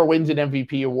if he never wins an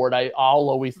MVP award, I'll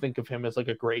always think of him as like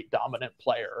a great dominant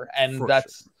player. And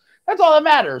that's all that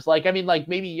matters. Like, I mean, like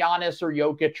maybe Giannis or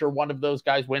Jokic or one of those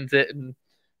guys wins it. And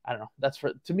I don't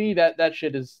know. To me, that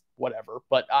shit is whatever.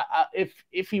 But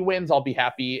if he wins, I'll be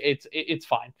happy. It's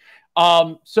fine.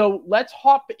 So let's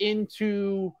hop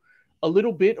into a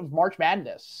little bit of March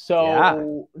Madness.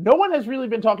 So no one has really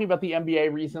been talking about the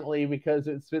NBA recently because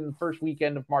it's been the first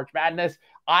weekend of March Madness.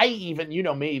 I even, you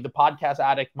know me, the podcast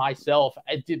addict myself,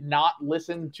 I did not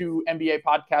listen to NBA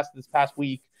podcasts this past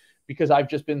week because I've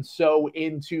just been so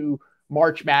into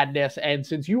March Madness. And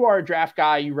since you are a draft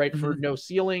guy, you write for No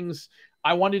Ceilings,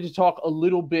 I wanted to talk a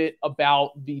little bit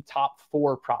about the top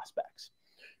 4 prospects.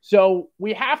 So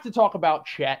we have to talk about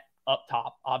Chet up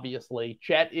top, obviously.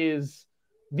 Chet is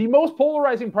the most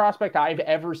polarizing prospect I've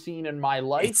ever seen in my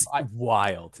life. It's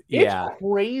wild. It's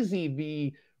crazy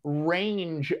the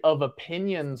range of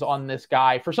opinions on this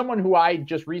guy. For someone who I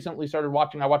just recently started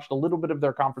watching, I watched a little bit of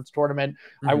their conference tournament.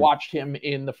 Mm-hmm. I watched him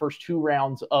in the first 2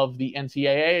 rounds of the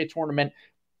NCAA tournament.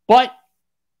 But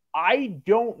I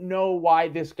don't know why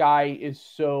this guy is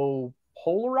so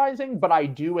polarizing, but I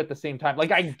do at the same time.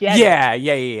 Like, I get it.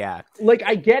 Yeah. Like,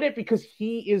 I get it because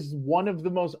he is one of the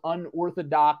most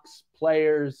unorthodox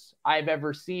players I've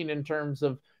ever seen in terms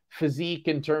of physique,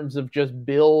 in terms of just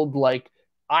build. Like,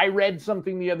 I read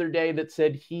something the other day that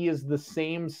said he is the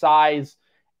same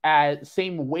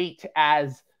weight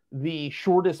as the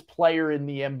shortest player in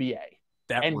the NBA.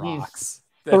 That and rocks.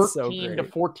 he's That's so 13 to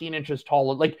great. 14 inches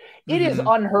taller. Like, it is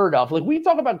unheard of. Like, we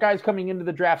talk about guys coming into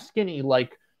the draft skinny,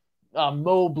 like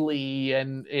Mobley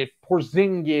and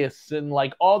Porzingis and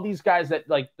like all these guys that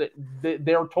like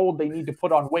they're told they need to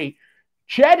put on weight.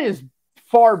 Chet is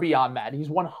far beyond that. He's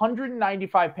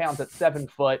 195 pounds at 7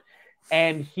 foot,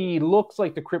 and he looks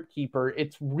like the Crypt Keeper.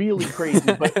 It's really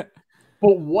crazy.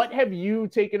 But what have you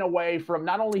taken away from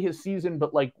not only his season,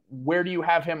 but like where do you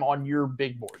have him on your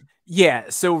big board? Yeah.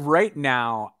 So right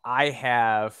now I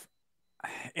have,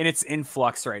 and it's in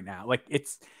flux right now. Like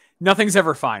nothing's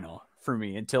ever final for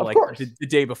me until like the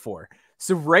day before.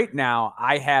 So right now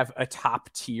I have a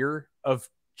top tier of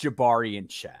Jabari and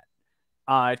Chet.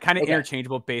 Kind of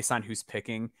interchangeable based on who's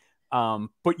picking.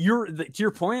 But to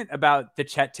your point about the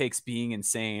Chet takes being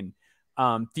insane.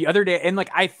 The other day, and like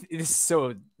this is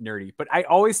so nerdy, but I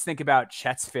always think about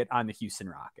Chet's fit on the Houston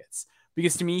Rockets,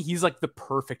 because to me, he's like the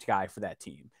perfect guy for that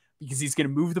team, because he's going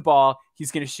to move the ball.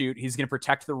 He's going to shoot. He's going to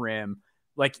protect the rim.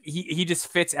 Like he just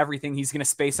fits everything. He's going to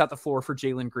space out the floor for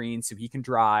Jalen Green so he can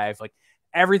drive. Like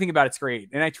everything about it's great.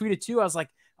 And I tweeted too, I was like,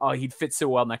 oh, he'd fit so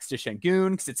well next to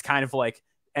Şengün, because it's kind of like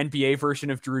NBA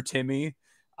version of Drew Timme.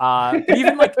 But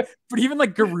even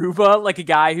like Garuba, like a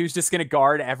guy who's just going to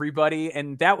guard everybody.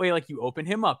 And that way, like you open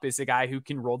him up as a guy who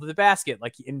can roll to the basket,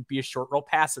 like and be a short roll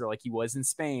passer, like he was in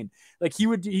Spain. Like he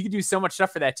could do so much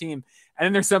stuff for that team. And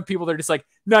then there's some people that are just like,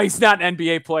 no, he's not an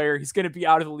NBA player. He's going to be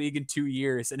out of the league in 2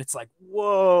 years. And it's like,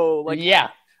 whoa, like, yeah,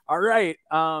 all right.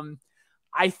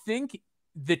 I think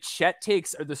the Chet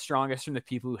takes are the strongest from the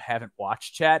people who haven't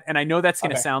watched Chet. And I know that's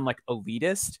going to sound like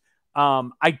elitist.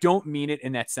 I don't mean it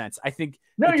in that sense. I think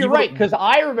you're right, because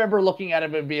I remember looking at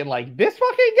him and being like, "This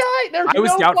fucking guy." I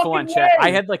was doubtful on Chet. I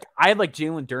had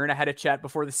Jalen Durant ahead of Chet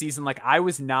before the season. Like I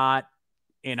was not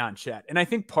in on Chet, and I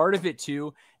think part of it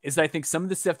too is that I think some of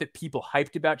the stuff that people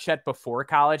hyped about Chet before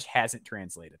college hasn't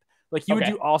translated. Like he would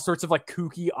do all sorts of like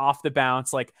kooky off the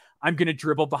bounce, like I'm gonna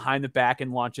dribble behind the back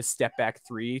and launch a step back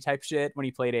 3 type shit when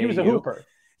he played AAU. He was a hooper.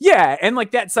 Yeah, and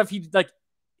like that stuff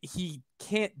he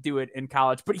can't do it in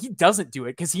college, but he doesn't do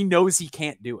it because he knows he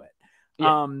can't do it.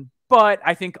 Yeah. But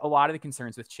I think a lot of the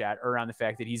concerns with Chet are around the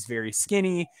fact that he's very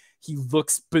skinny. He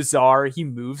looks bizarre. He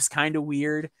moves kind of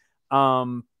weird.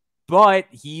 But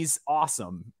he's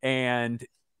awesome. And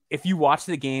if you watch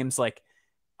the games, like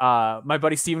my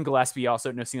buddy Stephen Gillespie, also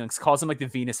at No Ceilings, calls him like the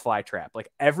Venus flytrap.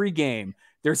 Like every game,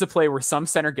 there's a play where some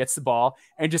center gets the ball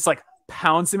and just like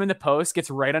pounds him in the post, gets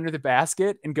right under the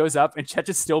basket and goes up, and Chet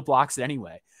just still blocks it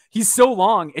anyway. He's so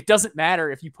long, it doesn't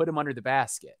matter if you put him under the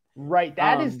basket. Right.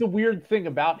 That is the weird thing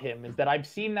about him, is that I've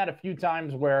seen that a few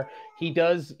times where he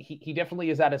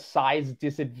definitely is at a size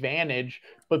disadvantage,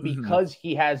 but because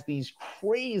he has these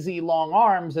crazy long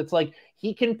arms, it's like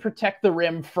he can protect the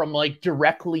rim from like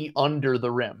directly under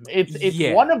the rim.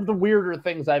 It's one of the weirder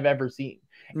things I've ever seen.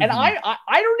 And I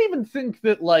don't even think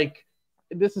that like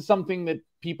this is something that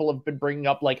people have been bringing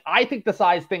up. Like, I think the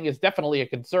size thing is definitely a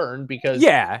concern, because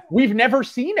we've never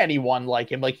seen anyone like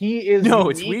him. Like he is unique.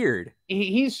 It's weird.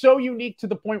 He's so unique to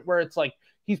the point where it's like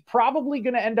he's probably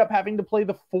going to end up having to play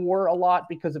the 4 a lot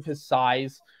because of his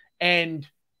size. And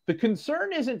the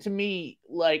concern isn't to me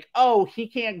like, oh, he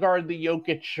can't guard the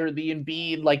Jokic or the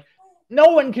Embiid. Like no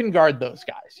one can guard those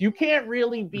guys. You can't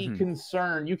really be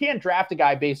concerned. You can't draft a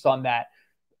guy based on that.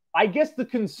 I guess the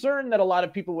concern that a lot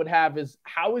of people would have is,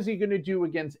 how is he going to do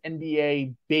against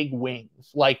NBA big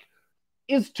wings? Like,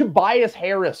 is Tobias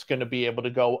Harris going to be able to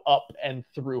go up and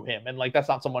through him? And like, that's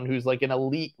not someone who's like an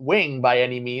elite wing by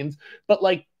any means, but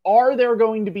like, are there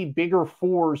going to be bigger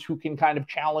 4s who can kind of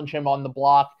challenge him on the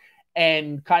block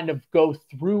and kind of go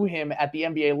through him at the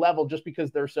NBA level just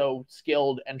because they're so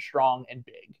skilled and strong and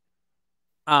big?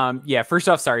 First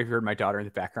off, sorry if you heard my daughter in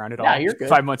the background at all. Yeah, you're good.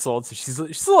 5 months old, so she's a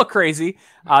little crazy.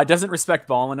 Doesn't respect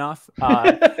ball enough. So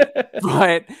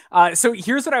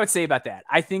here's what I would say about that.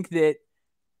 I think that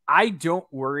I don't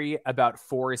worry about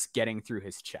Forrest getting through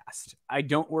his chest. I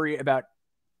don't worry about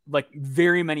like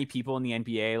very many people in the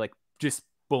NBA like just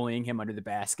bullying him under the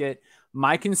basket.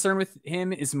 My concern with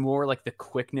him is more like the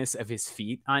quickness of his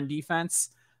feet on defense.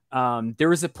 There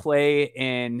was a play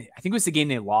in, I think it was the game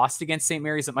they lost against St.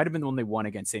 Mary's. It might've been the one they won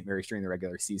against St. Mary's during the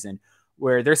regular season,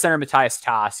 where their center Matthias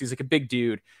Toss, who's like a big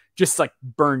dude, just like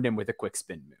burned him with a quick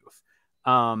spin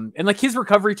move. And like his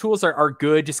recovery tools are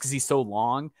good just because he's so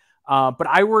long. But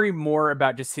I worry more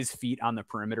about just his feet on the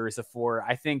perimeter as a 4.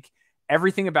 I think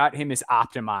everything about him is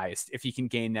optimized if he can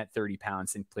gain that 30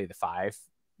 pounds and play the 5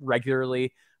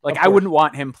 regularly. Like I wouldn't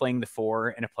want him playing the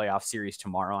 4 in a playoff series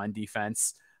tomorrow on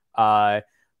defense.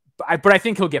 But I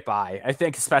think he'll get by. I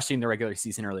think, especially in the regular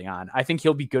season early on, I think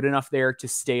he'll be good enough there to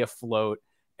stay afloat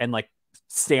and like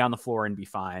stay on the floor and be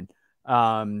fine.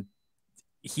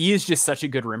 He is just such a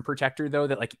good rim protector, though,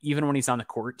 that like even when he's on the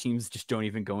court, teams just don't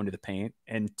even go into the paint,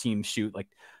 and teams shoot like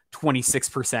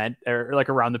 26% or like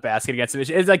around the basket against him.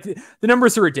 It's like the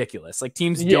numbers are ridiculous. Like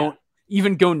teams don't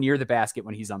even go near the basket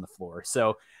when he's on the floor.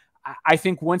 So I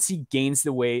think once he gains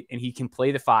the weight and he can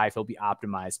play the 5, he'll be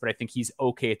optimized, but I think he's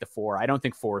okay at the 4. I don't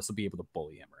think Forrest will be able to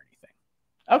bully him or anything.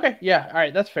 Okay. Yeah. All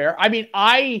right. That's fair. I mean,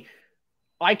 I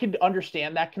could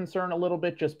understand that concern a little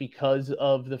bit just because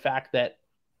of the fact that,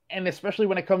 and especially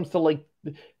when it comes to like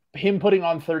him putting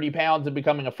on 30 pounds and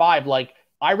becoming a 5, like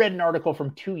I read an article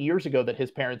from 2 years ago that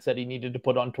his parents said he needed to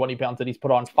put on 20 pounds, and he's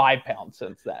put on 5 pounds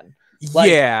since then.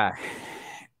 Like,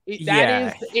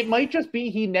 it might just be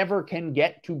he never can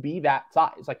get to be that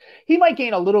size. Like he might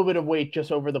gain a little bit of weight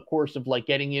just over the course of like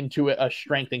getting into a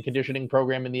strength and conditioning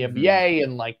program in the NBA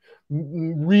and like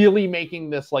really making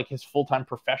this like his full-time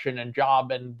profession and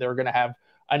job. And they're going to have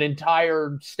an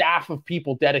entire staff of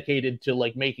people dedicated to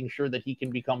like making sure that he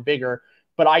can become bigger.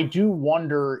 But I do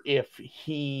wonder if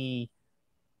he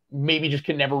maybe just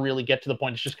can never really get to the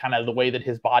point. It's just kind of the way that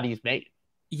his body's made.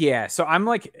 Yeah. So I'm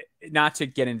like, not to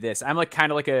get into this, I'm like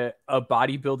kind of like a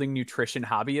bodybuilding nutrition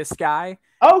hobbyist guy.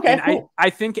 Oh, okay. And cool. I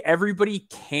think everybody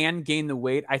can gain the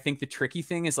weight. I think the tricky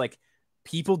thing is like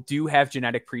people do have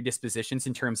genetic predispositions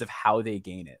in terms of how they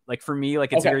gain it. Like for me,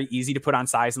 like it's very easy to put on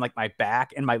size and like my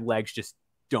back and my legs just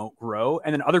don't grow.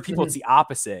 And then other people, it's the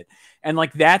opposite. And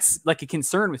like, that's like a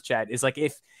concern with Chet is like,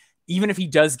 even if he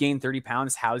does gain 30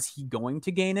 pounds, how is he going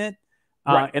to gain it?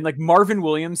 Right. And like Marvin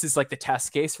Williams is like the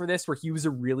test case for this, where he was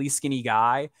a really skinny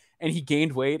guy and he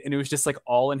gained weight and it was just like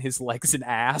all in his legs and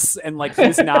ass. And like, he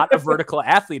was not a vertical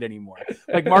athlete anymore.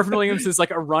 Like Marvin Williams is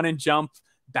like a run and jump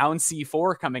bouncy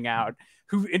 4 coming out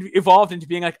who evolved into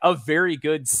being like a very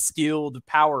good skilled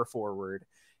power forward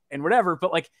and whatever.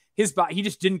 But like his body, he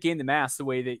just didn't gain the mass the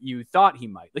way that you thought he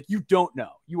might. Like you don't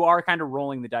know. You are kind of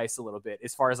rolling the dice a little bit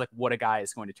as far as like what a guy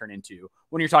is going to turn into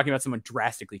when you're talking about someone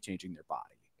drastically changing their body.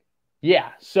 Yeah,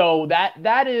 so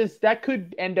that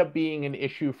could end up being an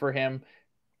issue for him.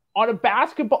 On a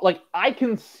basketball, like I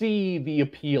can see the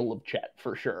appeal of Chet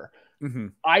for sure.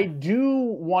 I do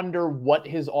wonder what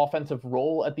his offensive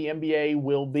role at the NBA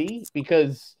will be,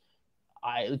 because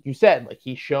like you said, like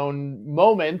he's shown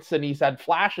moments and he's had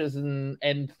flashes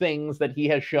and things that he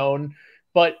has shown,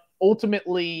 but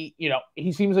ultimately, you know,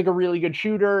 he seems like a really good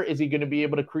shooter. Is he going to be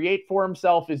able to create for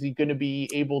himself? Is he going to be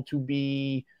able to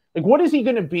be like, what is he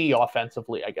going to be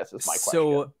offensively, I guess is my question.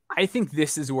 So I think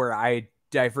this is where I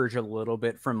diverge a little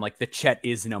bit from like the Chet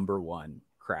is number 1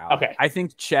 crowd. Okay. I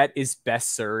think Chet is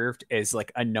best served as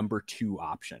like a number 2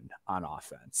 option on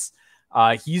offense.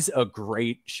 He's a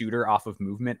great shooter off of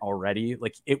movement already.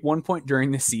 Like at one point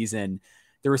during the season,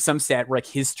 there was some stat where like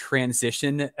his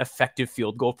transition effective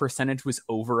field goal percentage was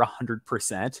over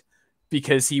 100%.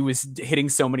 Because he was hitting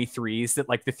so many threes that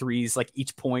like the threes, like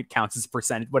each point counts as a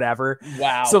percentage, whatever.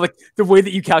 Wow. So like the way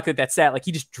that you calculate that stat, like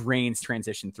he just drains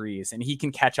transition threes and he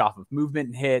can catch off of movement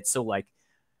and hit. So like,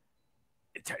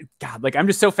 God, like I'm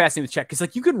just so fascinated with Chet because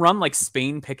like you can run like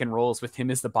Spain pick and rolls with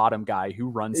him as the bottom guy who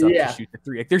runs up to shoot the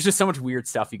 3. Like there's just so much weird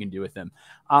stuff you can do with him.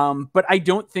 But I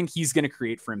don't think he's going to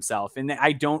create for himself, and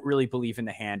I don't really believe in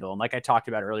the handle. And like I talked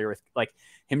about earlier with like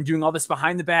him doing all this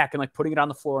behind the back and like putting it on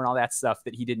the floor and all that stuff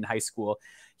that he did in high school,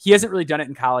 he hasn't really done it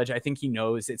in college. I think he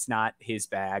knows it's not his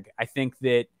bag. I think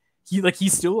that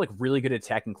he's still like really good at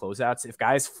attacking closeouts. If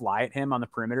guys fly at him on the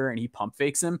perimeter and he pump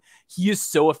fakes him, he is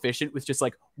so efficient with just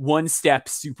like 1 step,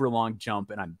 super long jump,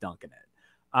 and I'm dunking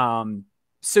it.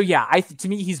 So yeah, to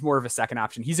me, he's more of a second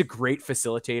option. He's a great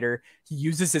facilitator. He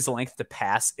uses his length to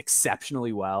pass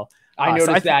exceptionally well. I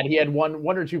noticed that he had one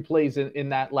or two plays in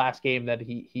that last game that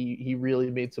he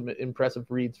really made some impressive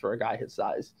reads for a guy his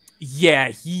size. Yeah,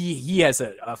 he has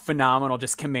a phenomenal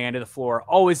just command of the floor.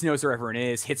 Always knows where everyone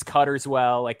is. Hits cutters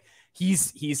well. Like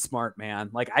he's smart, man.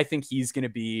 Like I think he's going to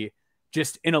be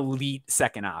just an elite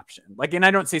second option. Like, and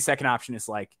I don't say second option is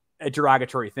like a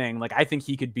derogatory thing. Like I think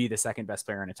he could be the second best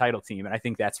player on a title team, and I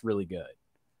think that's really good.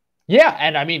 Yeah,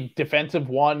 and I mean, defensive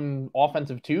 1,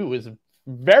 offensive 2 is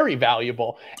very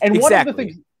valuable. And one of the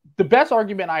things, the best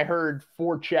argument I heard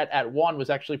for Chet at 1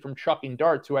 was actually from Chucking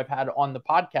Darts, who I've had on the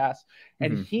podcast.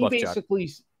 And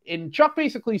Chuck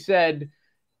basically said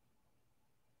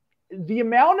the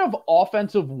amount of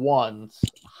offensive ones,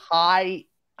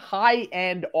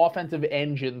 high-end offensive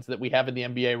engines that we have in the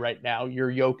NBA right now,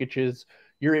 your Jokic's,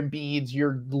 your Embiid's,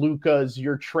 your Luka's,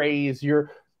 your Trey's, your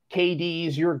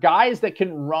KD's, your guys that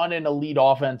can run an elite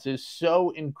offense is so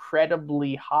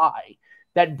incredibly high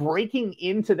that breaking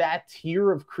into that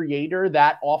tier of creator,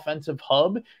 that offensive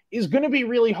hub, is going to be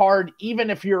really hard, even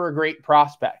if you're a great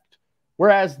prospect.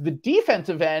 Whereas the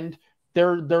defensive end,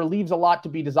 there leaves a lot to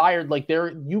be desired. Like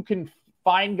you can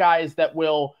find guys that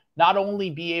will not only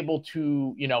be able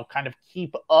to, kind of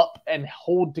keep up and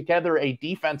hold together a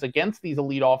defense against these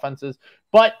elite offenses,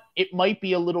 but it might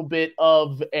be a little bit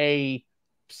of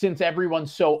since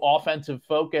everyone's so offensive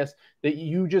focused, that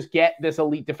you just get this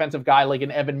elite defensive guy like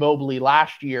an Evan Mobley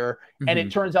last year, and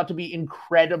it turns out to be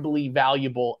incredibly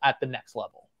valuable at the next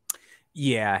level.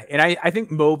 Yeah, and I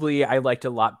think Mobley I liked a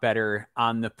lot better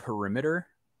on the perimeter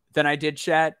than I did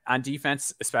Chet on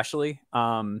defense, especially.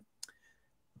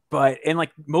 But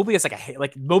Mobley is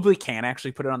Mobley can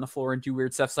actually put it on the floor and do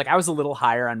weird stuff. So I was a little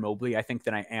higher on Mobley, I think,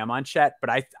 than I am on Chet, but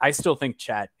I still think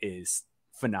Chet is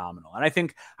phenomenal. And I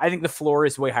think the floor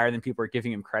is way higher than people are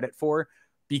giving him credit for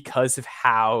because of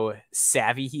how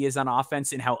savvy he is on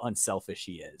offense and how unselfish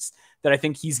he is. That I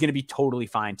think he's going to be totally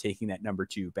fine taking that number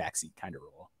 2 backseat kind of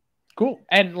role. Cool.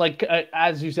 And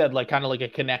as you said, kind of like a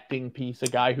connecting piece, a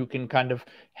guy who can kind of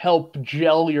help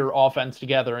gel your offense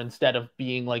together instead of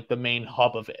being like the main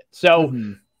hub of it. So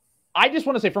I just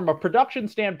want to say, from a production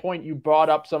standpoint, you brought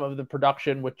up some of the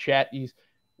production with Chet.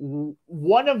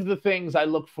 One of the things I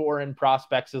look for in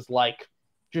prospects is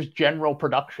just general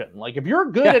production. Like if you're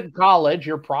good at college,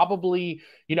 you're probably,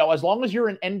 as long as you're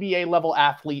an NBA level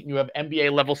athlete and you have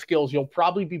NBA level skills, you'll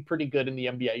probably be pretty good in the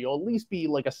NBA. You'll at least be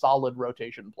like a solid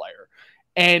rotation player.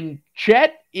 And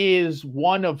Chet is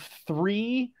one of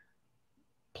 3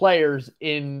 players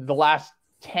in the last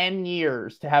 10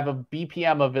 years to have a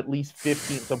BPM of at least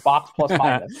 15. So box plus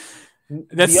minus.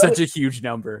 That's such a huge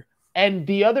number. And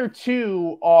the other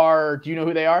 2 are, do you know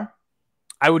who they are?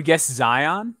 I would guess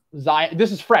Zion.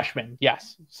 This is freshman.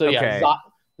 Yes. So okay.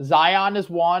 Zion is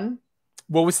 1.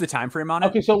 What was the time frame on it?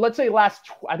 Okay. So let's say I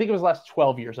think it was last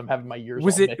 12 years. I'm having my years.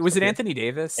 Was it Anthony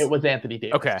Davis? It was Anthony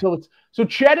Davis. Okay. So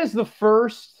Chet is the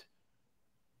first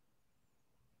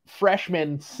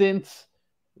freshman since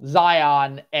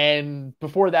Zion. And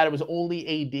before that, it was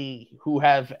only AD who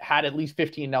have had at least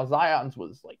 15. Now Zion's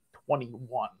was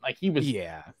 21. He was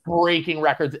breaking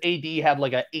records. AD had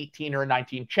a 18 or a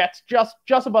 19. Chet's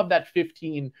just above that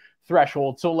 15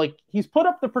 threshold. So he's put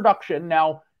up the production.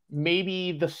 Now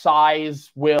maybe the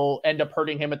size will end up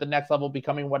hurting him at the next level,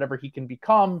 becoming whatever he can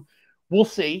become. We'll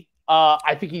see.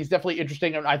 I think he's definitely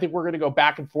interesting, and I think we're going to go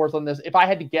back and forth on this. If I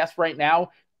had to guess right now,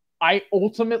 I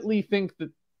ultimately think that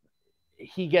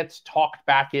he gets talked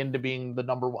back into being the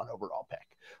number 1 overall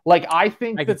pick. I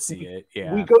think could see it.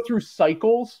 Yeah. We go through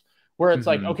cycles where it's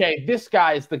okay, this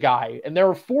guy's the guy. And there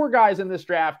are 4 guys in this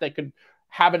draft that could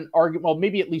have an argument. Well,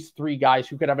 maybe at least 3 guys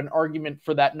who could have an argument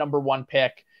for that number 1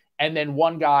 pick. And then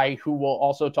 1 guy who we'll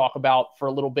also talk about for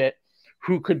a little bit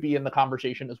who could be in the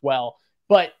conversation as well.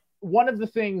 But one of the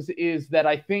things is that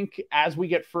I think as we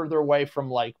get further away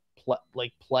from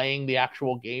playing the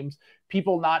actual games,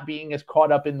 people not being as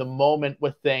caught up in the moment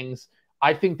with things,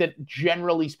 I think that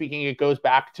generally speaking, it goes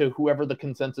back to whoever the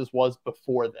consensus was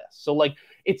before this. So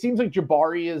it seems like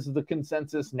Jabari is the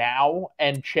consensus now,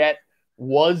 and Chet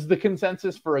was the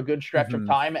consensus for a good stretch of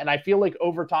time. And I feel like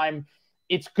over time,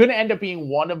 it's going to end up being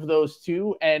one of those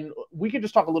 2. And we could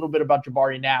just talk a little bit about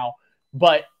Jabari now,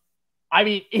 but I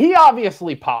mean, he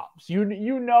obviously pops. You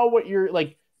know what you're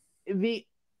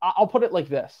I'll put it like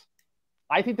this.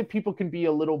 I think that people can be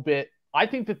a little bit, I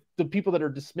think that the people that are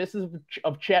dismissive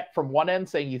of Chet from one end,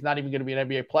 saying he's not even going to be an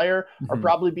NBA player, are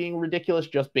probably being ridiculous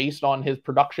just based on his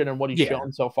production and what he's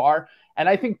shown so far. And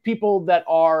I think people that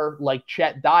are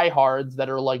Chet diehards that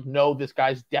are no, this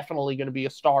guy's definitely going to be a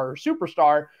star or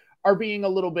superstar, are being a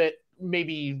little bit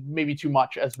maybe too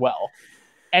much as well.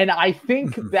 And I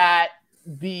think that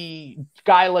the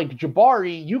guy like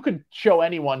Jabari, you could show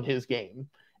anyone his game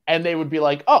and they would be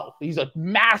like, oh, he's a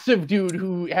massive dude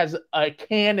who has a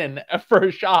cannon for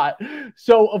a shot.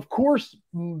 So, of course,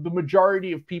 the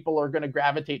majority of people are going to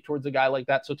gravitate towards a guy like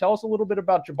that. So tell us a little bit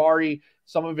about Jabari,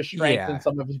 some of his strengths and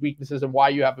some of his weaknesses, and why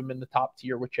you have him in the top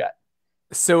tier with Chet.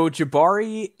 So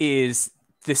Jabari is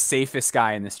the safest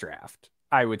guy in this draft,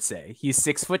 I would say. He's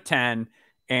 6'10",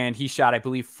 and he shot, I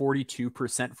believe,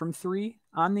 42% from 3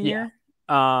 on the year.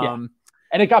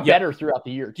 And it got better throughout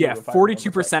the year, too. Yeah,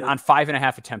 42% on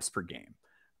 5.5 attempts per game.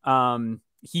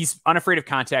 He's unafraid of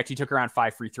contact. He took around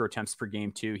 5 free throw attempts per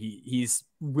game, too. He's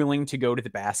willing to go to the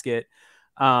basket.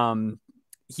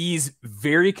 He's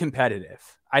very competitive.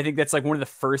 I think that's one of the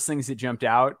first things that jumped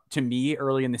out to me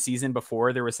early in the season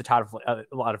before there was a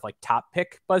lot of top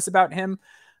pick buzz about him.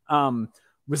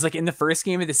 Was in the first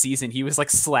game of the season, he was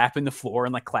slapping the floor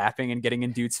and clapping and getting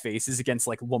in dudes' faces against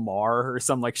Lamar or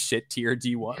some shit tier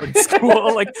D1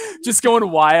 school, just going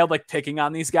wild, picking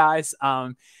on these guys.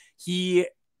 He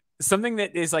something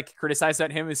that is like criticized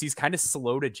at him is he's kind of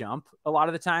slow to jump a lot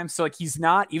of the time. So like he's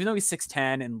not, even though he's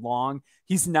 6'10" and long,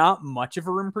 he's not much of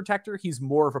a rim protector. He's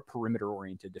more of a perimeter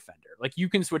oriented defender. Like you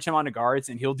can switch him on to guards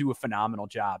and he'll do a phenomenal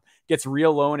job. Gets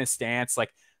real low in his stance,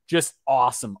 like just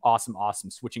awesome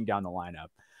switching down the lineup.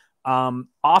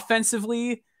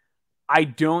 Offensively, I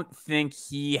don't think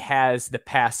he has the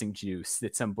passing juice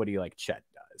that somebody like Chet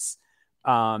does.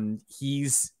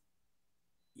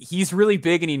 He's really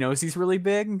big and he knows he's really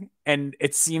big. And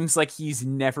it seems like he's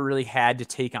never really had to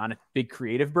take on a big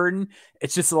creative burden.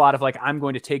 It's just a lot of like, I'm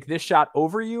going to take this shot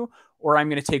over you, or I'm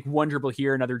going to take one dribble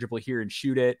here, another dribble here and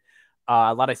shoot it.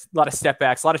 A lot of step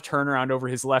backs, a lot of turnaround over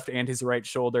his left and his right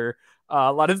shoulder.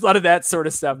 A lot of that sort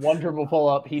of stuff. One dribble pull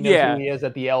up. He knows who he is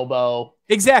at the elbow.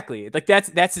 Exactly. Like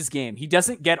that's his game. He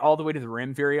doesn't get all the way to the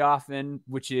rim very often,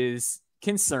 which is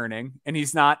concerning. And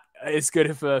he's not as good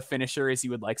of a finisher as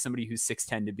you would like somebody who's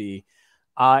 6'10" to be.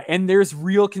 And there's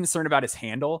real concern about his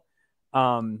handle.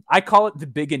 I call it the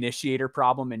big initiator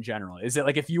problem in general. Is it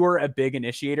like, if you are a big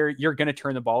initiator, you're going to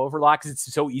turn the ball over a lot because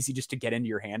it's so easy just to get into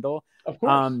your handle. Of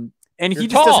course. And You're he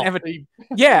just tall. doesn't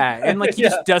have and like he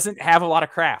just doesn't have a lot of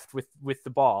craft with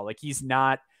the ball. Like he's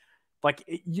not like,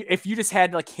 if you just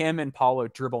had like him and Paolo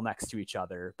dribble next to each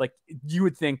other, like you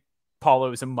would think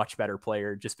Paolo is a much better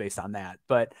player just based on that.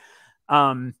 But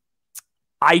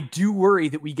I do worry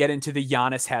that we get into the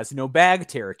Giannis has no bag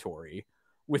territory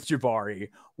with Jabari,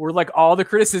 where like all the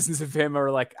criticisms of him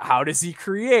are like, how does he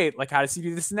create? Like, how does he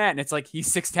do this and that? And it's like,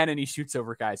 he's 6'10" and he shoots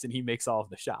over guys and he makes all of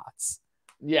the shots.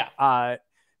 Yeah.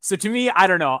 So to me, I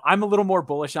don't know. I'm a little more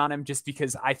bullish on him just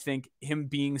because I think him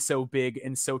being so big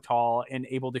and so tall and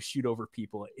able to shoot over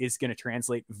people is going to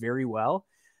translate very well.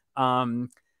 And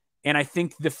I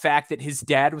think the fact that his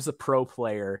dad was a pro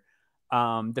player,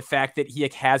 the fact that he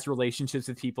like, has relationships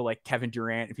with people like Kevin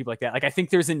Durant and people like that, like I think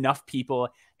there's enough people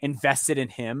invested in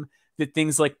him that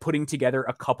things like putting together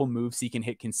a couple moves he can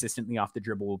hit consistently off the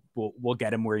dribble will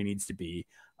get him where he needs to be.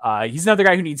 He's another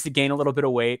guy who needs to gain a little bit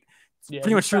of weight. It's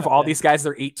pretty much true of all these guys.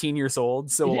 They're 18 years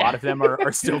old, so a lot of them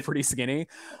are still pretty skinny,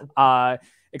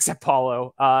 except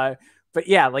Paolo. But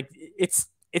yeah, like it's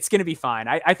going to be fine.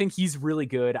 I think he's really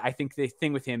good. I think the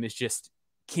thing with him is just,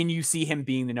 can you see him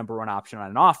being the number one option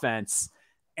on an offense?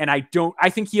 And I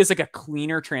think he has like a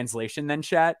cleaner translation than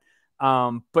Chet,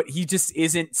 but he just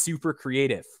isn't super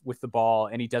creative with the ball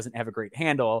and he doesn't have a great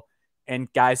handle.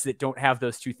 And guys that don't have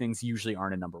those two things usually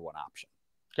aren't a number one option.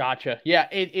 Gotcha. Yeah,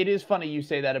 it is funny you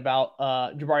say that about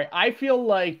Jabari. I feel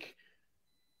like,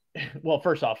 well,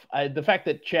 first off, the fact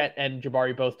that Chet and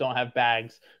Jabari both don't have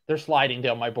bags, they're sliding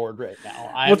down my board right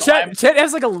now. Chet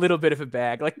has like a little bit of a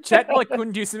bag. Like Chet like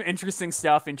couldn't do some interesting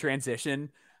stuff in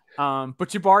transition. But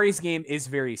Jabari's game is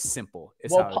very simple,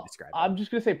 is how I would describe it. I'm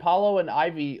just gonna say Paolo and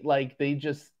Ivey, like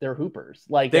they're hoopers.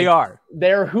 Like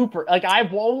they're hooper. Like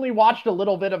I've only watched a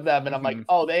little bit of them, and I'm like,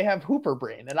 oh, they have hooper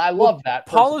brain, and I love that.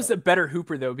 Paolo's a better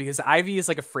hooper though, because Ivey is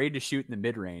like afraid to shoot in the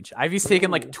mid range. Ivey's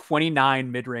taken like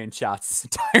 29 mid range shots this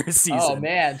entire season. Oh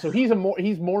man, so he's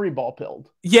Maury ball pilled.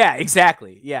 Yeah,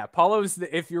 exactly. Yeah, Paolo's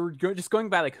if you're just going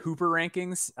by like hooper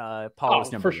rankings, Paolo's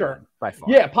number for sure one by far.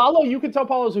 Yeah, Paolo, you can tell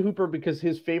Paolo's a hooper because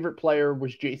his favorite player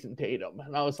was Jason Tatum,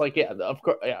 and I was like, yeah, of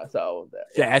course, yeah. So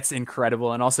yeah, that's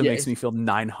incredible, and also makes me feel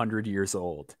 900 years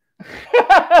old.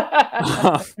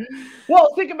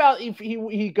 Well, think about if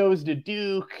he goes to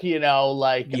Duke, I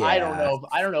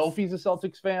don't know if he's a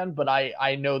Celtics fan, but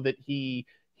I know that he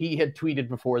had tweeted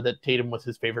before that Tatum was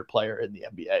his favorite player in the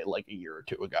NBA like a year or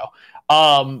two ago,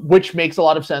 which makes a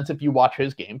lot of sense if you watch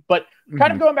his game. But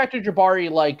kind of going back to Jabari,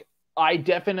 like, I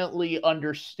definitely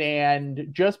understand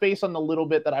just based on the little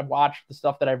bit that I've watched, the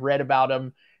stuff that I've read about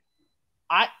him.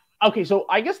 So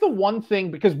I guess the one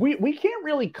thing, because we can't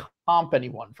really comp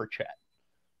anyone for Chet.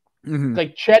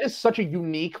 Like Chet is such a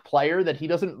unique player that he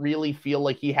doesn't really feel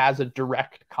like he has a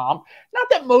direct comp. Not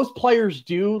that most players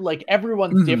do, like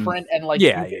everyone's different. And like,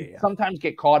 sometimes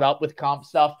get caught up with comp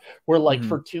stuff where like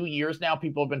for 2 years now,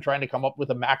 people have been trying to come up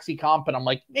with a Maxey comp. And I'm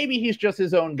like, maybe he's just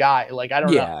his own guy. Like, I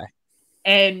don't know.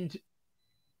 And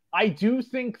I do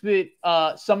think that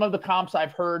some of the comps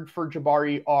I've heard for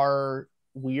Jabari are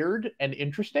weird and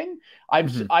interesting.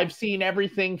 I've seen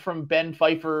everything from Ben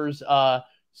Pfeiffer's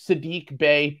Sadiq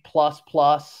Bey ++.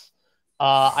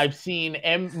 I've seen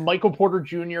Michael Porter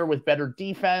Jr. with better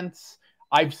defense.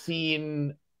 I've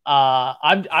seen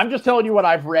I'm just telling you what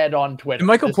I've read on Twitter.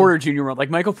 Michael Porter Jr.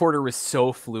 was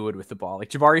so fluid with the ball. Like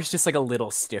Jabari's just like a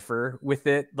little stiffer with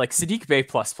it. Like Sadiq Bey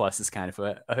 ++ is kind of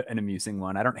an amusing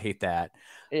one. I don't hate that.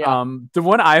 Yeah. The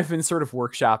one I've been sort of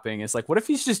workshopping is like, what if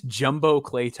he's just jumbo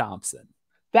Klay Thompson?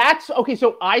 That's okay.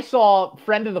 So I saw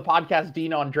friend of the podcast,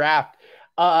 Dean on Draft.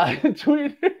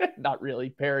 tweeted, not really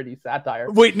parody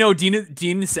satire. Wait, no,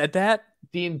 Dean said that?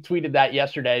 Dean tweeted that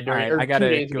yesterday during. All right, I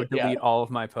gotta go delete all of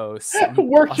my posts.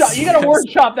 Workshop. You gotta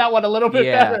workshop that one a little bit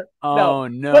better. Oh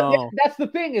no. But that's the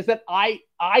thing, is that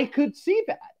I could see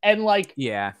that, and like,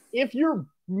 if you're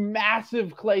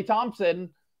massive Klay Thompson,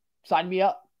 sign me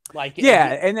up. Like,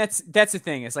 and that's the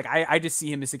thing. It's like I just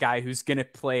see him as a guy who's gonna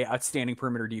play outstanding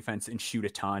perimeter defense and shoot a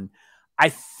ton. I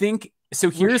think so.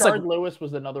 Here's Rashard Lewis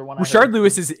was another one. Rashard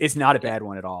Lewis is not a bad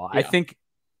one at all. I think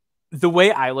the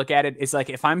way I look at it is like,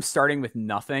 if I'm starting with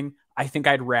nothing, I think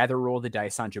I'd rather roll the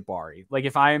dice on Jabari. Like,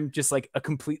 if I'm just like a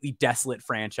completely desolate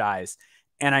franchise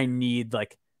and I need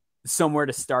like somewhere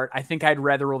to start, I think I'd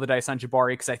rather roll the dice on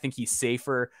Jabari because I think he's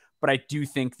safer. But I do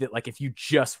think that like, if you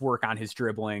just work on his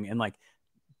dribbling and like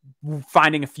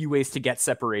finding a few ways to get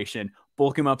separation,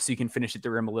 bulk him up so you can finish at the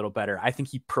rim a little better, I think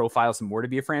he profiles more to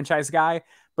be a franchise guy.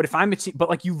 But if I'm but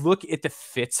like, you look at the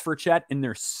fits for Chet and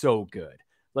they're so good.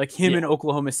 Like him in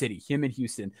Oklahoma City, him in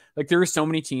Houston. Like, there are so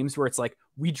many teams where it's like,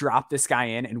 we drop this guy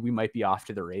in and we might be off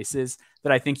to the races,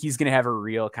 that I think he's going to have a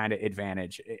real kind of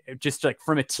advantage, just like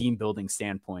from a team building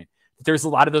standpoint. There's a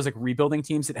lot of those like rebuilding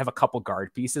teams that have a couple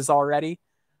guard pieces already.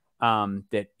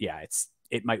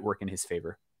 It might work in his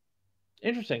favor.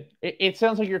 Interesting. It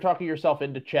sounds like you're talking yourself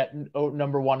into Chet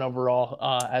number one overall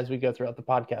as we go throughout the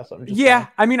podcast.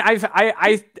 I mean,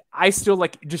 I still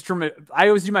like, just I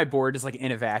always do my board as like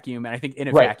in a vacuum, and I think in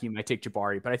a vacuum I take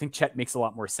Jabari, but I think Chet makes a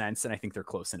lot more sense, and I think they're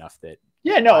close enough that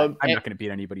I'm not going to beat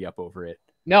anybody up over it.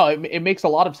 No, it makes a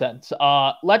lot of sense.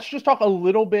 Let's just talk a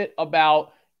little bit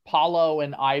about Paolo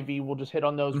and Ivey. We'll just hit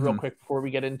on those real quick before we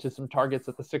get into some targets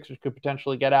that the Sixers could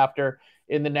potentially get after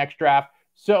in the next draft.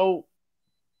 So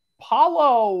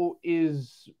Paolo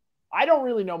I don't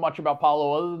really know much about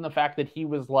Paolo other than the fact that he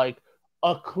was like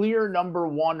a clear number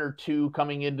 1 or 2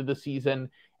 coming into the season,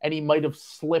 and he might have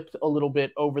slipped a little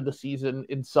bit over the season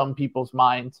in some people's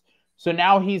minds. So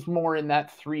now he's more in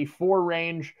that 3-4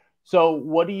 range. So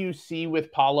what do you see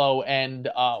with Paolo, and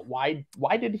why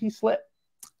did he slip?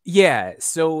 Yeah,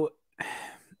 so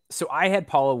I had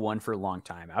Paolo 1 for a long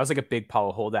time. I was like a big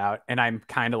Paolo holdout, and I'm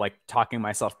kind of like talking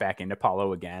myself back into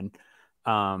Paolo again.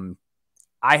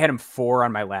 I had him 4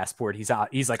 on my last board. He's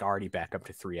like already back up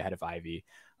to 3 ahead of Ivey.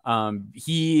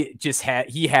 He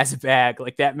has a bag.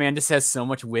 Like, that man just has so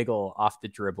much wiggle off the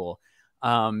dribble.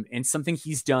 And something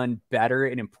he's done better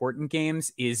in important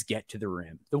games is get to the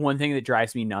rim. The one thing that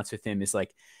drives me nuts with him is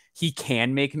like, he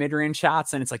can make mid-range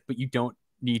shots, and it's like, but you don't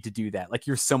need to do that. Like,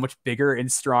 you're so much bigger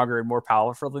and stronger and more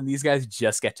powerful than these guys.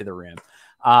 Just get to the rim.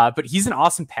 But he's an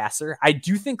awesome passer. I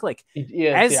do think like,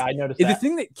 I noticed that. The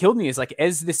thing that killed me is like,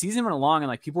 as the season went along and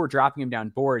like people were dropping him down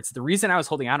boards, the reason I was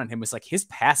holding out on him was like, his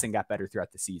passing got better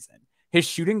throughout the season. His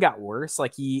shooting got worse.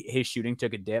 Like, his shooting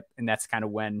took a dip, and that's kind of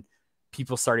when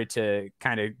people started to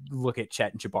kind of look at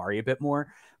Chet and Jabari a bit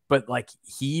more. But like,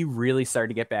 he really started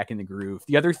to get back in the groove.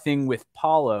 The other thing with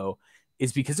Paolo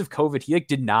is, because of COVID, he like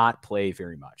did not play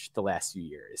very much the last few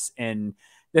years. And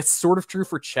that's sort of true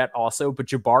for Chet also, but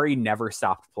Jabari never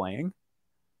stopped playing.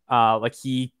 Like,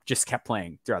 he just kept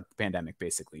playing throughout the pandemic,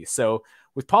 basically. So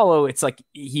with Paolo, it's like,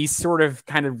 he's sort of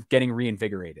kind of getting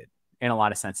reinvigorated in a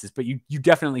lot of senses, but you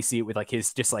definitely see it with like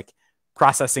his just like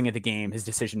processing of the game, his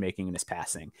decision-making, and his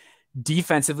passing.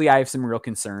 Defensively, I have some real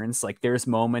concerns. Like, there's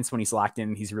moments when he's locked in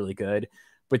and he's really good,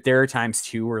 but there are times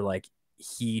too where like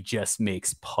he just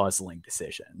makes puzzling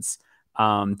decisions.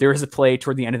 There was a play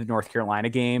toward the end of the North Carolina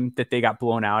game that they got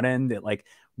blown out in, that like,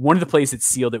 one of the plays that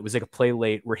sealed it was like a play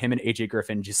late where him and AJ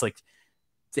Griffin just like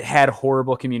had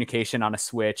horrible communication on a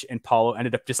switch, and Paolo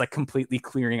ended up just like completely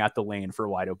clearing out the lane for a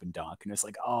wide open dunk. And it's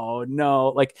like, oh no,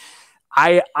 like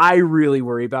I really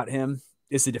worry about him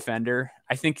as a defender.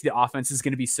 I think the offense is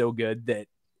going to be so good that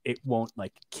it won't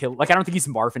like kill. Like, I don't think he's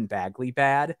Marvin Bagley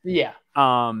bad. Yeah.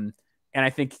 And I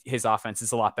think his offense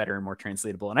is a lot better and more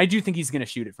translatable. And I do think he's going to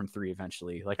shoot it from 3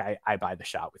 eventually. Like, I buy the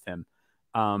shot with him.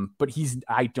 But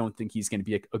I don't think he's going to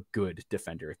be a good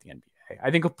defender at the NBA. I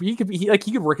think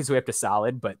he could work his way up to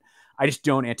solid, but I just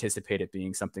don't anticipate it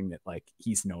being something that like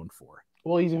he's known for.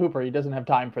 Well, he's a hooper. He doesn't have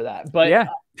time for that. But yeah,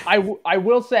 I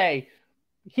will say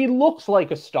he looks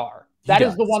like a star. That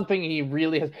is the one thing he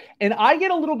really has. And I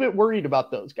get a little bit worried about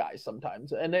those guys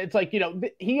sometimes. And it's like,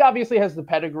 he obviously has the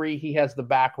pedigree. He has the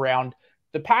background.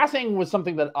 The passing was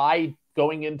something that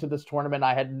going into this tournament,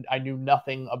 I knew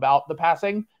nothing about the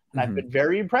passing. And I've been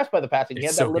very impressed by the passing. He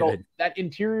had that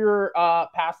interior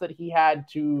pass that he had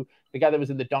to the guy that was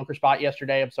in the dunker spot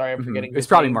yesterday. I'm sorry, I'm forgetting. It's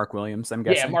probably Mark Williams, I'm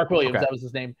guessing. Yeah, Mark Williams. Okay. That was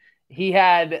his name. He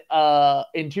had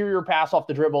interior pass off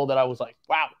the dribble that I was like,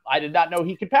 wow, I did not know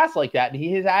he could pass like that. And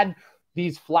he has had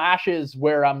these flashes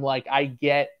where I'm like, I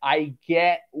get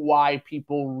why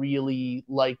people really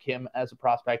like him as a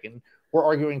prospect, and we're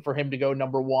arguing for him to go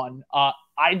number one.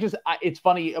 It's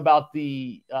funny about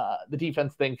the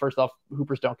defense thing. First off,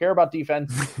 Hoopers don't care about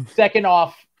defense. Second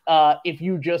off, if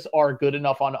you just are good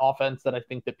enough on offense, that I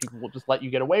think that people will just let you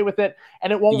get away with it,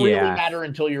 and it won't really matter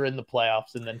until you're in the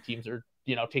playoffs, and then teams are,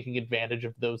 taking advantage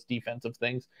of those defensive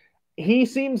things. He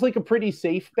seems like a pretty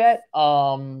safe bet.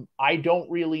 I don't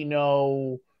really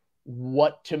know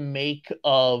what to make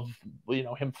of,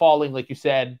 him falling, like you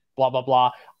said, blah, blah,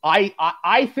 blah.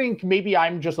 I think maybe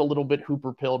I'm just a little bit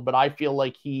Hooper pilled, but I feel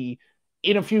like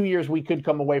in a few years, we could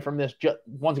come away from this,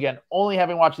 once again, only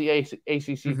having watched the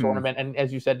ACC tournament. And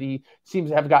as you said, he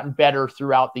seems to have gotten better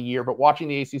throughout the year, but watching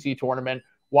the ACC tournament,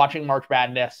 watching March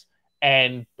Madness,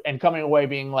 and coming away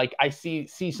being like, I see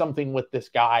something with this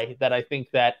guy that I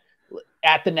think that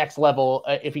at the next level,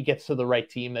 if he gets to the right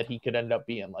team, that he could end up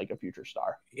being like a future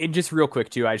star. And just real quick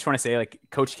too, I just want to say, like,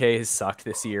 Coach K has sucked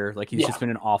this year. Like, he's just been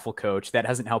an awful coach. That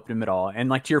hasn't helped him at all. And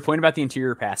like, to your point about the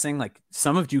interior passing, like,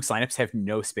 some of Duke's lineups have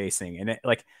no spacing. And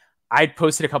I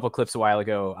posted a couple of clips a while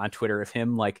ago on Twitter of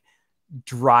him like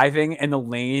driving, and the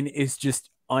lane is just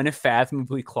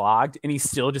unfathomably clogged, and he's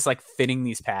still just like fitting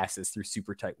these passes through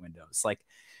super tight windows. Like,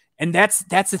 and that's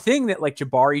the thing that like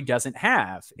Jabari doesn't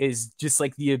have, is just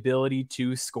like the ability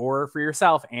to score for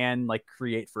yourself and like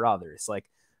create for others. Like,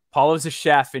 Paolo's a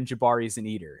chef and Jabari's an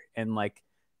eater. And like,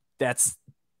 that's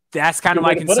kind of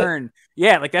my concern.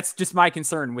 Yeah. Like, that's just my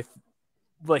concern with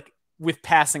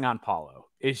passing on Paolo.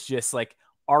 It's just like,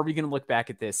 are we going to look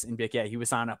back at this and be like, yeah, he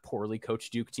was on a poorly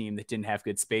coached Duke team that didn't have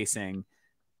good spacing.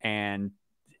 And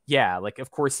yeah, like,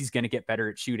 of course he's going to get better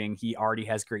at shooting. He already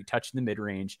has great touch in the mid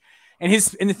range. And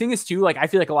the thing is too, like, I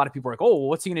feel like a lot of people are like, oh, well,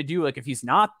 what's he going to do? Like, if he's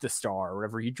not the star or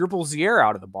whatever, he dribbles the air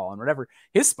out of the ball and whatever.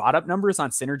 His spot up numbers on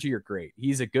Synergy are great.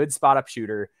 He's a good spot up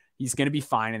shooter. He's going to be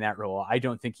fine in that role. I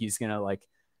don't think he's going to like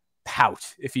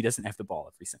pout if he doesn't have the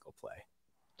ball every single play.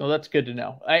 So that's good to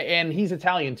know. And he's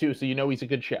Italian too, so he's a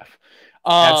good chef.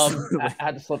 I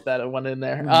had to slip that one in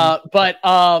there.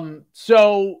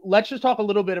 So let's just talk a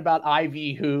little bit about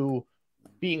Ivey, who,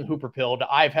 being Hooper pilled,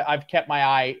 I've kept my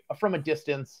eye from a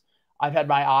distance. I've had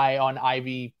my eye on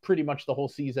Ivey pretty much the whole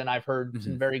season. I've heard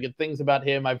some very good things about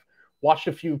him. I've watched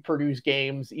a few Purdue's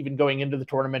games, even going into the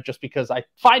tournament, just because I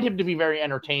find him to be very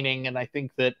entertaining, and I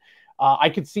think that I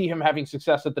could see him having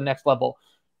success at the next level.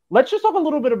 Let's just talk a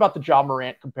little bit about the Ja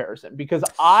Morant comparison, because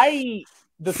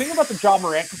the thing about the Ja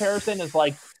Morant comparison is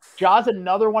like, Ja's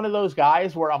another one of those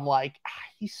guys where I'm like,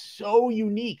 he's so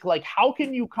unique. Like, how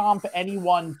can you comp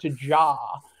anyone to Ja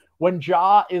when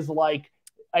Ja is like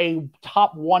a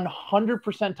top 100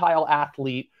 percentile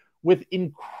athlete with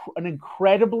an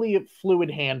incredibly fluid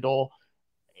handle,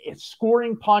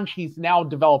 scoring punch? He's now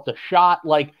developed a shot.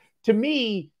 Like, to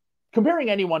me, comparing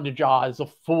anyone to Ja is a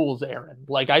fool's errand.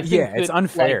 Like, I think it's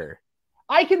unfair. Like,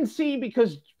 I can see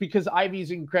because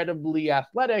Ivey's incredibly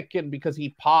athletic, and because he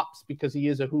pops, because he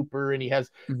is a hooper, and he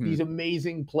has these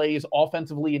amazing plays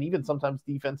offensively and even sometimes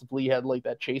defensively. He had like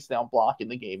that chase down block in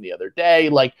the game the other day.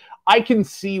 Like, I can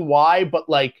see why, but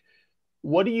like,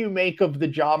 what do you make of the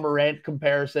Ja Morant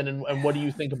comparison, and what do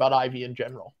you think about Ivey in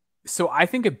general? So I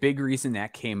think a big reason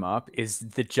that came up is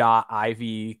the Ja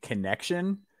Ivey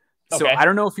connection. So I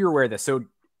don't know if you're aware of this. So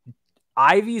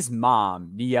Ivey's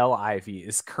mom, Niele Ivey,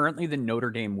 is currently the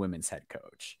Notre Dame women's head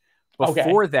coach.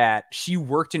 Before that, she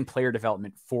worked in player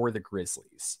development for the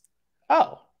Grizzlies.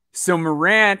 Oh. So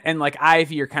Morant and like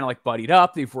Ivey are kind of like buddied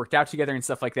up. They've worked out together and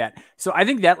stuff like that. So I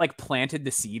think that like planted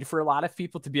the seed for a lot of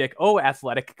people to be like, oh,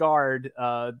 athletic guard.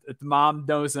 The mom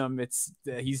knows him.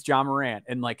 He's Ja Morant.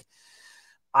 And like,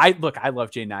 I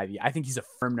love Jaden Ivey. I think he's a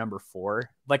firm number 4.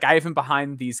 Like, I have him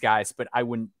behind these guys, but I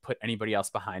wouldn't put anybody else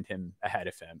behind him ahead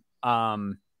of him.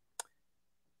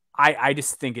 I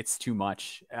just think it's too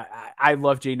much. I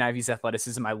love Jaden Ivey's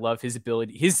athleticism. I love his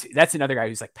ability. That's another guy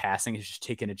who's like passing has just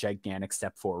taken a gigantic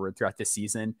step forward throughout this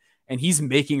season, and he's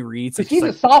making reads. He's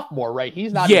a sophomore, right?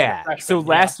 He's not. Yeah. Even a freshman. So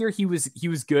last year he was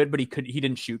good, but he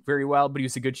didn't shoot very well. But he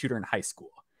was a good shooter in high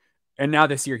school, and now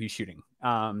this year he's shooting.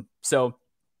 So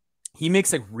he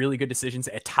makes like really good decisions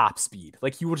at top speed.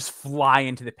 Like, he will just fly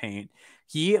into the paint.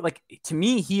 To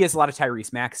me, he has a lot of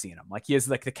Tyrese Maxey in him. Like, he has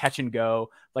like the catch and go,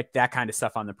 like that kind of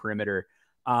stuff on the perimeter.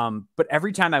 But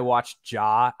every time I watch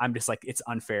Ja, I'm just like, it's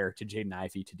unfair to Jaden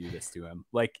Ivey to do this to him.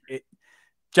 Like,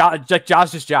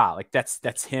 Ja's just Ja. Like,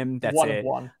 that's him. That's it.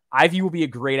 Ivey will be a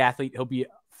great athlete. He'll be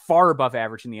far above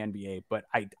average in the NBA, but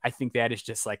I think that is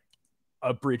just like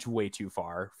a bridge way too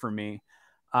far for me.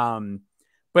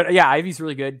 But yeah, Ivey's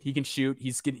really good. He can shoot.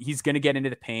 He's going to get into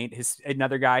the paint.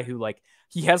 Another guy who like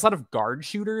he has a lot of guard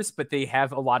shooters, but they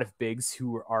have a lot of bigs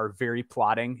who are very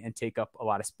plotting and take up a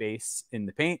lot of space in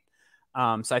the paint.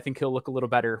 So I think he'll look a little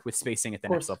better with spacing at the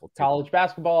next level too. College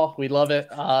basketball, we love it.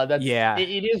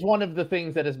 It is one of the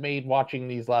things that has made watching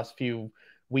these last few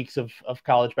weeks of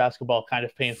college basketball kind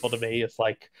of painful to me. It's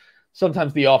like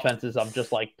sometimes the offenses, I'm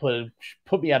just like,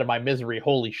 put me out of my misery.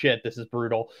 Holy shit, this is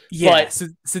brutal. Yeah, but,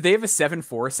 so they have a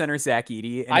 7'4" center, Zach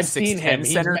Edey, and a 6'10"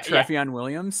 center, Trevion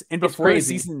Williams. And before the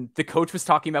season, the coach was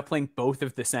talking about playing both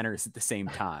of the centers at the same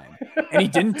time. And he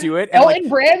didn't do it. And Elton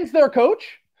Brand's their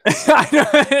coach?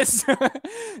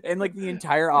 And like the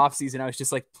entire offseason, I was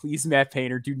just like, please, Matt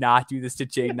Painter, do not do this to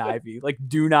Jaden Ivey. Like,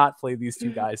 do not play these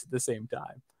two guys at the same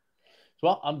time.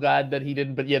 Well, I'm glad that he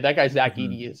didn't. But yeah, that guy, Zach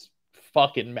Edey, is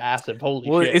fucking massive. Holy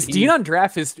shit. Well, as Dean on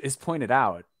Draft is pointed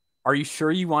out, are you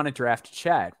sure you want to draft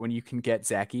Chet when you can get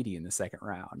Zach Edey in the second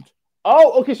round?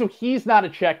 Oh, okay. So he's not a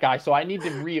Chet guy. So I need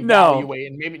to reevaluate.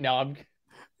 And maybe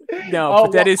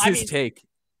but that is his take.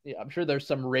 Yeah, I'm sure there's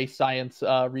some race science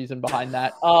reason behind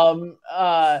that.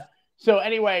 So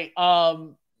anyway,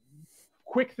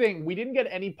 quick thing. We didn't get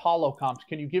any Paolo comps.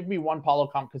 Can you give me one Paolo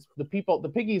comp? Because the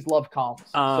piggies love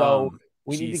comps. So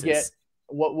we need to get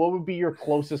what would be your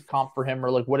closest comp for him,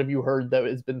 or like what have you heard that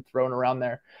has been thrown around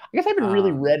there? I guess I haven't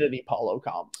really read any Paolo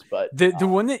comps, but the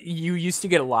one that you used to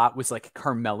get a lot was like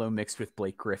Carmelo mixed with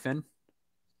Blake Griffin.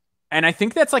 And I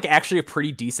think that's like actually a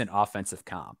pretty decent offensive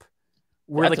comp.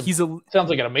 Where like sounds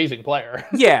like an amazing player.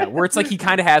 Yeah, where it's like he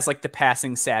kind of has like the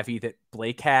passing savvy that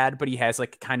Blake had, but he has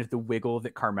like kind of the wiggle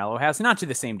that Carmelo has, not to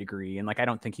the same degree. And like I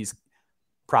don't think he's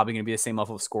probably going to be the same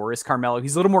level of scorer as Carmelo.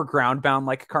 He's a little more ground bound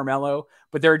like Carmelo,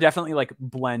 but there are definitely like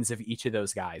blends of each of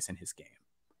those guys in his game.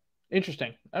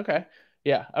 Interesting. Okay.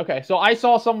 Yeah. Okay. So I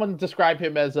saw someone describe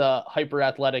him as a hyper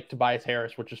athletic Tobias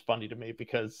Harris, which is funny to me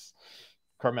because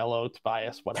Carmelo,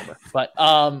 Tobias, whatever. But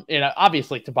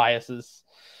obviously Tobias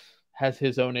has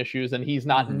his own issues, and he's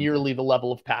not nearly the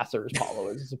level of passer as Paolo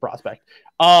is as a prospect.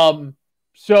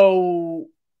 So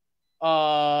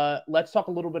let's talk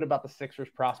a little bit about the Sixers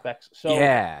prospects. So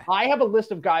yeah. I have a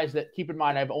list of guys that, keep in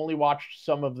mind, I've only watched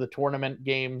some of the tournament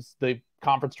games, the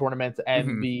conference tournaments,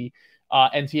 and the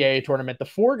NCAA tournament. The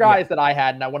four guys that I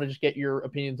had, and I want to just get your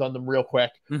opinions on them real quick,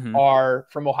 are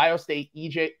from Ohio State,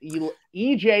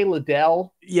 EJ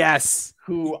Liddell. Yes.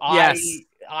 Who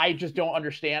I just don't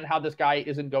understand how this guy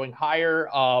isn't going higher.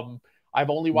 I've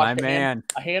only watched a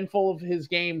handful of his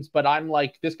games, but I'm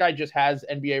like, this guy just has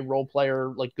NBA role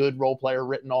player, like good role player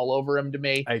written all over him to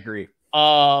me. I agree.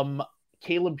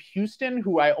 Caleb Houston,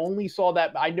 who I only saw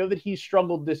that. I know that he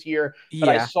struggled this year, but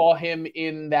I saw him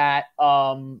in that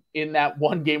one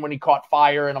game when he caught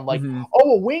fire, and I'm like,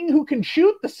 a wing who can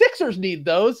shoot. The Sixers need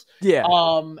those. Yeah.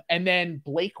 And then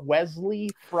Blake Wesley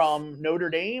from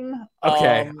Notre Dame.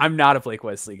 Okay, I'm not a Blake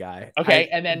Wesley guy. Okay,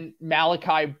 and then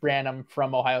Malachi Branham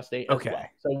from Ohio State as well.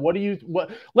 So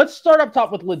let's start up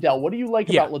top with Liddell. What do you like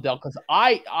about Liddell? Because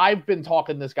I've been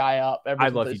talking this guy up ever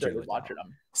since I started watching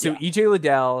him. So EJ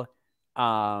Liddell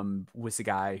was a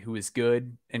guy who was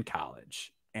good in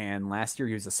college, and last year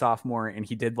he was a sophomore, and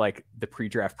he did like the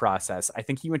pre-draft process. I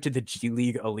think he went to the G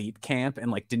League elite camp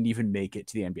and like didn't even make it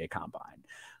to the NBA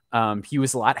combine. He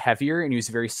was a lot heavier and he was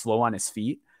very slow on his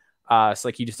feet. So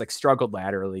like he just like struggled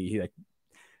laterally. He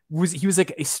was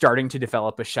like starting to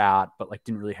develop a shot, but like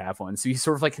didn't really have one. So he's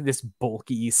sort of like this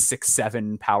bulky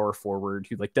 6'7" power forward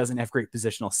who like doesn't have great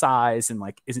positional size and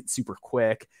like isn't super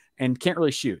quick and can't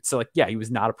really shoot. So like, yeah, he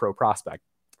was not a pro prospect.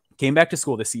 Came back to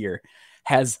school this year,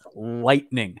 has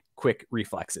lightning quick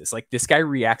reflexes. Like this guy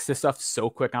reacts to stuff so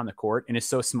quick on the court and is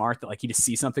so smart that like he just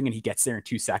sees something and he gets there in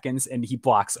 2 seconds, and he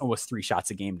blocks almost 3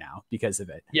 shots a game now because of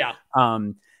it. Yeah.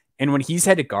 And when he's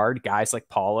had to guard guys like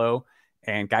Paolo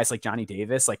and guys like Johnny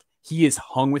Davis, like he is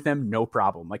hung with them, no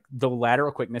problem. Like the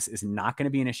lateral quickness is not going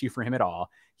to be an issue for him at all.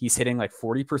 He's hitting like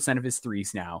 40% of his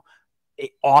threes now.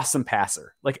 Awesome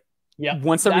passer. Like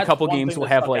once every couple games we'll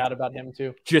have like about him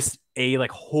too. Just a like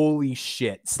holy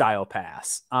shit style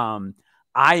pass.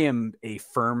 I am a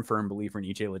firm believer in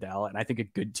EJ Liddell, and I think a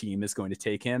good team is going to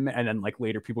take him. And then like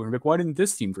later people are gonna be like, why didn't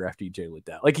this team draft EJ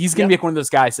Liddell? Like he's gonna be like one of those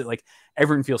guys that like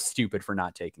everyone feels stupid for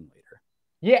not taking later.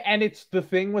 Yeah, and it's the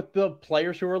thing with the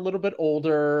players who are a little bit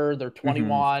older. They're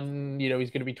 21. He's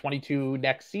going to be 22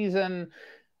 next season.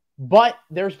 But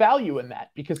there's value in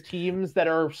that because teams that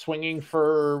are swinging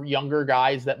for younger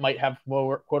guys that might have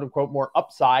more, quote unquote, more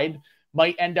upside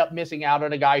might end up missing out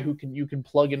on a guy who you can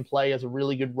plug and play as a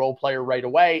really good role player right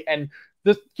away. And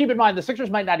keep in mind, the Sixers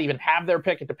might not even have their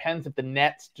pick. It depends if the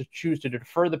Nets choose to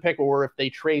defer the pick or if they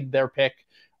trade their pick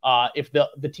if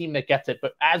the team that gets it.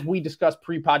 But as we discussed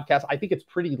pre-podcast, I think it's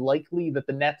pretty likely that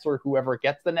the Nets or whoever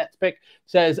gets the Nets pick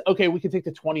says, okay, we could take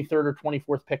the 23rd or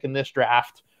 24th pick in this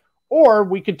draft, or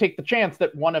we could take the chance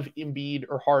that one of Embiid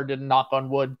or Harden, knock on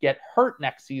wood, get hurt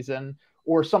next season,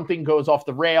 or something goes off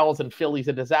the rails and Philly's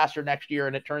a disaster next year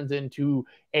and it turns into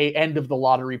a end of the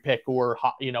lottery pick or,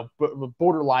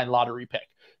 borderline lottery pick.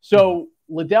 So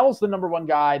Liddell's the number one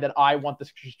guy that I want the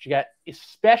Sixers to get,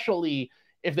 especially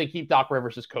if they keep Doc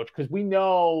Rivers as coach, because we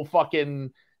know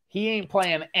he ain't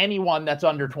playing anyone that's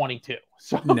under 22.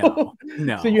 So no.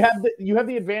 So you have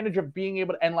the advantage of being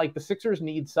able to, and like the Sixers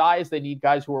need size. They need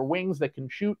guys who are wings that can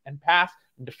shoot and pass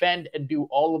and defend and do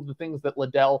all of the things that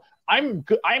Liddell. I'm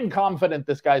confident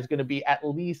this guy's going to be at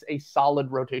least a solid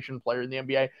rotation player in the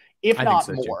NBA, if not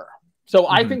more. So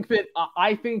I think that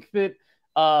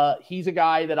he's a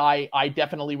guy that I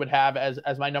definitely would have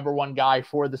as my number one guy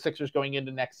for the Sixers going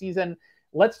into next season.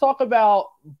 Let's talk about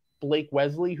Blake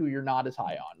Wesley, who you're not as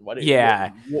high on. What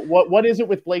is it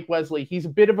with Blake Wesley? He's a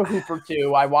bit of a hooper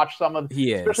too. I watched some of,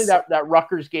 especially that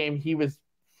Rutgers game. He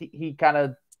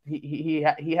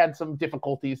had some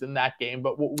difficulties in that game.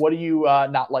 But what do you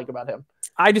not like about him?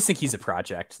 I just think he's a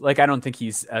project. Like, I don't think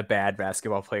he's a bad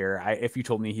basketball player. If you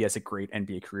told me he has a great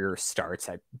NBA career or starts,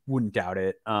 I wouldn't doubt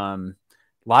it. A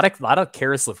lot of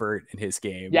Karis LeVert in his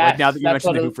game. Yeah, like, now that you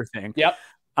mentioned the hooper thing. Yep.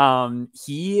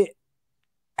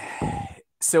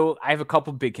 So I have a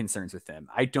couple big concerns with him.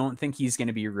 I don't think he's going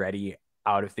to be ready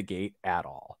out of the gate at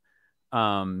all.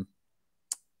 The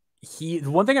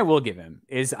one thing I will give him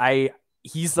is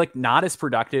he's like not as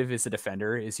productive as a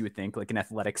defender as you would think, like an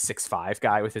athletic 6'5"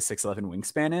 guy with a 6'11"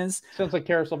 wingspan is. Sounds like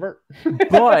Karis LeVert.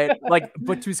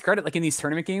 but to his credit, like in these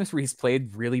tournament games where he's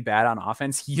played really bad on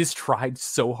offense, he has tried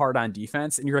so hard on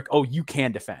defense, and you're like, oh, you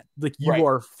can defend. Like, you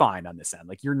are fine on this end.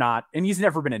 Like, you're not, and he's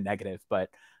never been a negative,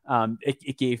 but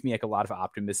it gave me like a lot of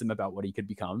optimism about what he could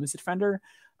become as a defender.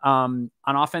 On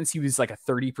offense, he was like a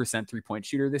 30% 3-point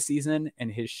shooter this season,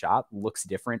 and his shot looks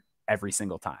different every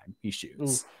single time he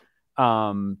shoots.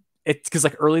 It's because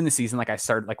like early in the season, like I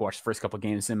started like watched the first couple of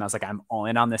games of him. I was like, I'm all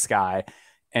in on this guy.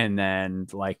 And then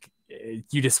like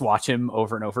you just watch him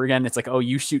over and over again. It's like, oh,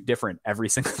 you shoot different every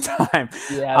single time.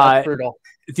 Yeah, that's brutal.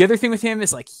 The other thing with him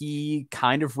is like he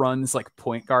kind of runs like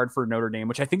point guard for Notre Dame,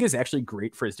 which I think is actually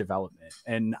great for his development.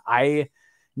 And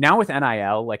now with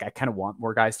NIL, like I kind of want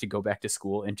more guys to go back to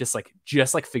school and just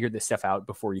figure this stuff out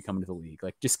before you come into the league.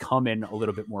 Like, just come in a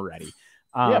little bit more ready.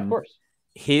 Yeah, of course.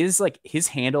 His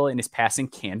handle and his passing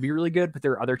can be really good, but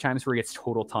there are other times where he gets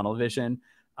total tunnel vision.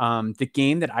 The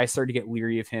game that I started to get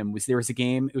leery of him was, there was a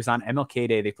game, it was on MLK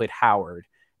Day. They played Howard,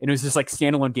 and it was just like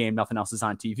standalone game. Nothing else is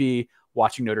on TV,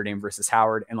 watching Notre Dame versus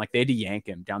Howard. And like, they had to yank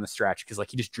him down the stretch, cause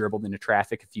like he just dribbled into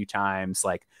traffic a few times,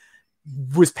 like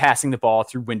was passing the ball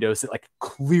through windows that like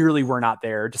clearly were not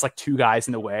there, just like two guys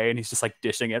in the way, and he's just like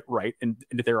dishing it right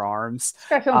into their arms. This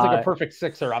guy sounds like a perfect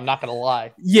Sixer, I'm not gonna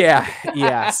lie.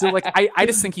 Yeah. So like I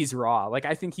just think he's raw. Like,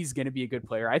 I think he's gonna be a good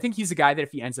player. I think he's a guy that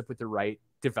if he ends up with the right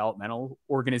developmental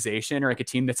organization or like a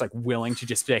team that's like willing to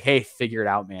just be like, hey, figure it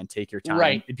out, man, take your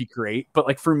time, it'd be great. But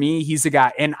like, for me, he's a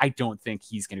guy, and I don't think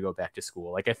he's gonna go back to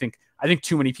school. Like, I think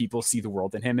too many people see the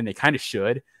world in him, and they kind of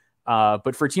should.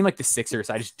 But for a team like the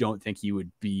Sixers, I just don't think he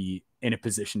would be in a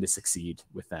position to succeed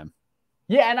with them.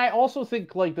 Yeah, and I also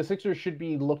think like the Sixers should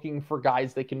be looking for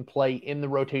guys that can play in the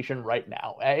rotation right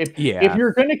now. If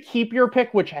you're going to keep your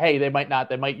pick, which, hey, they might not.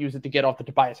 They might use it to get off the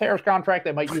Tobias Harris contract.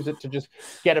 They might use it to just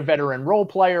get a veteran role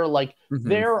player. Like,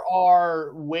 there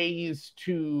are ways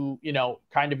to,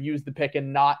 kind of use the pick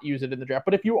and not use it in the draft.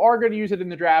 But if you are going to use it in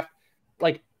the draft,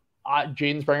 like,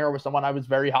 Jaden Springer was someone I was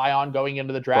very high on going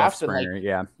into the draft. Springer,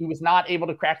 and he was not able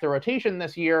to crack the rotation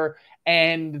this year.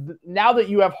 And now that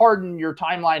you have Harden, your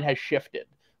timeline has shifted.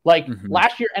 Like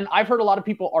last year, and I've heard a lot of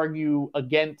people argue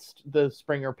against the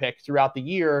Springer pick throughout the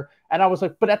year. And I was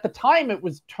like, but at the time it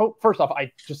was, first off,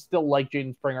 I just still like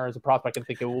Jaden Springer as a prospect and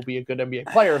think it will be a good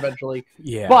NBA player eventually.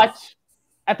 Yeah. But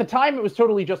at the time it was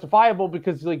totally justifiable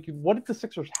because like, what did the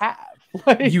Sixers have?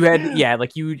 You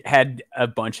had a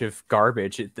bunch of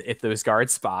garbage at those guard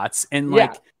spots. And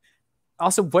like,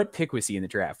 also, what pick was he in the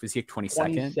draft? Was he like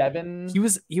 22nd? 27. He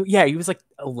was like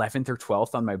 11th or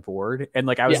 12th on my board. And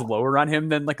like, I was lower on him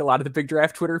than like a lot of the big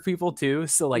draft Twitter people too.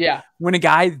 So like, when a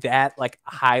guy that like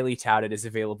highly touted is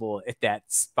available at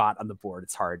that spot on the board,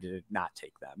 it's hard to not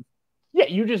take them. Yeah,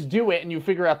 you just do it and you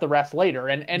figure out the rest later.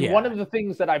 And one of the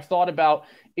things that I've thought about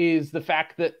is the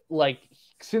fact that like,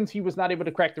 since he was not able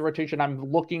to crack the rotation,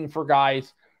 I'm looking for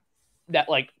guys that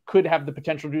like could have the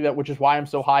potential to do that, which is why I'm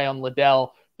so high on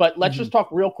Liddell. But let's just talk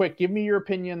real quick. Give me your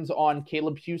opinions on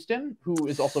Caleb Houston, who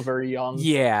is also very young.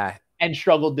 Yeah. And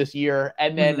struggled this year.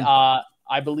 And then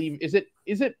I believe, is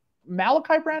it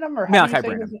Malachi Branham or Malachi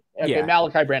Branham? Okay, yeah.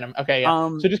 Malachi Branham. Okay, yeah.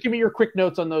 So just give me your quick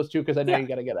notes on those two because I know you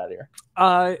got to get out of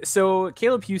here. So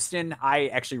Caleb Houston, I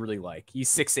actually really like. He's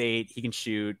 6'8", he can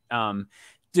shoot.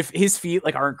 His feet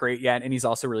like aren't great yet, and he's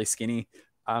also really skinny.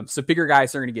 So bigger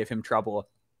guys are going to give him trouble.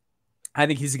 I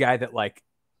think he's a guy that like,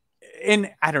 and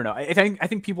I don't know. I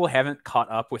think people haven't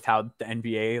caught up with how the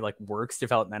NBA like works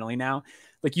developmentally now.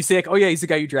 Like you say, like, oh yeah, he's the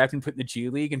guy you drafted and put in the G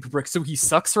League, and people are like, so he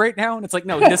sucks right now. And it's like,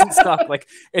 no, he doesn't suck. Like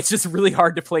it's just really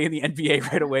hard to play in the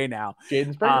NBA right away now.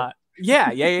 Jaden's pretty.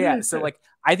 Yeah. So like,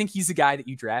 I think he's a guy that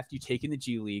you draft, you take in the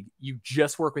G League, you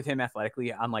just work with him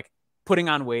athletically on like putting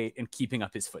on weight and keeping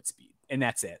up his foot speed. And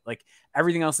that's it. Like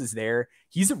everything else is there.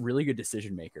 He's a really good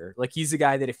decision maker. Like he's a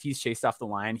guy that if he's chased off the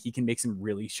line, he can make some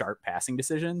really sharp passing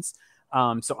decisions.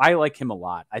 So I like him a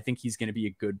lot. I think he's going to be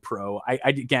a good pro. I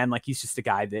again, like he's just a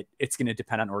guy that it's going to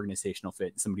depend on organizational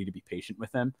fit and somebody to be patient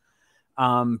with him.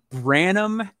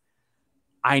 Branham,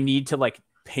 I need to like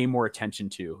pay more attention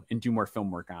to and do more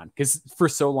film work on. Cause for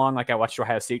so long, like I watched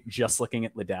Ohio State just looking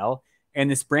at Liddell,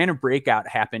 and this Branham breakout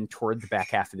happened toward the back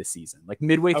half of the season, like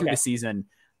midway through the season.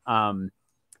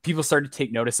 People started to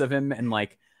take notice of him, and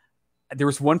like there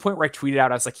was one point where I tweeted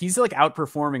out, I was like, he's like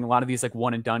outperforming a lot of these like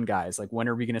one and done guys. Like, when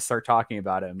are we going to start talking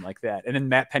about him like that? And then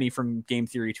Matt Penny from Game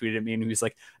Theory tweeted at me, and he was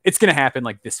like, it's going to happen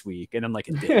like this week. And I'm like,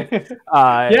 it did.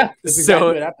 Yeah. That's exactly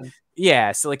what happened.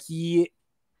 Yeah. So like he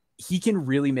can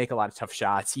really make a lot of tough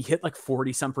shots. He hit like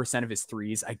 40% of his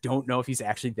threes. I don't know if he's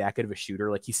actually that good of a shooter.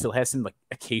 Like he still has some like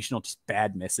occasional just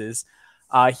bad misses.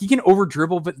 He can over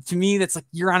dribble, but to me, that's like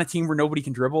you're on a team where nobody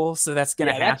can dribble, so that's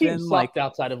gonna happen. That team sucked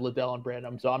outside of Liddell and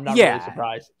Branham, so I'm not really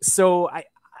surprised. So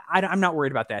I'm not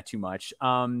worried about that too much.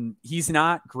 He's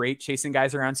not great chasing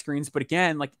guys around screens, but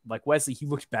again, like Wesley, he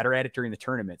looked better at it during the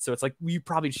tournament. So it's like you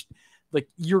probably just like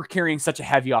you're carrying such a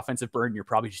heavy offensive burden, you're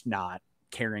probably just not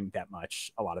carrying that much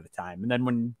a lot of the time. And then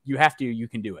when you have to, you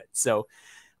can do it. So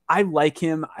I like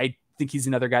him. I think he's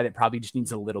another guy that probably just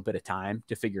needs a little bit of time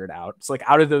to figure it out. So like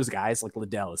out of those guys, like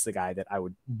Liddell is the guy that I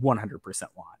would 100%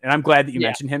 want. And I'm glad that you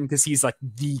mentioned him because he's like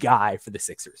the guy for the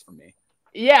Sixers for me.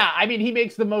 Yeah. I mean, he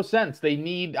makes the most sense. They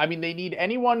need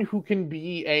anyone who can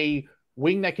be a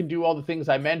wing that can do all the things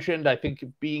I mentioned. I think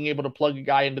being able to plug a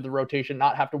guy into the rotation,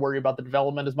 not have to worry about the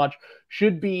development as much,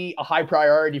 should be a high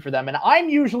priority for them. And I'm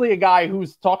usually a guy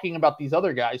who's talking about these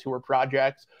other guys who are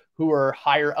projects, who are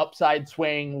higher upside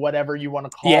swing, whatever you want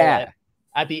to call it.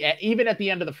 Even at the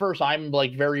end of the first, I'm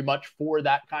like very much for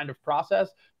that kind of process.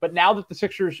 But now that the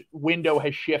Sixers window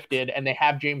has shifted and they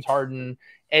have James Harden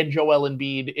and Joel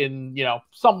Embiid in,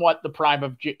 somewhat the prime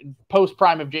of post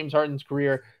prime of James Harden's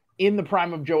career, in the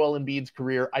prime of Joel Embiid's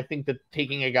career, I think that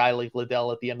taking a guy like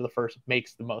Liddell at the end of the first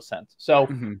makes the most sense. So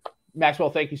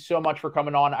Maxwell, thank you so much for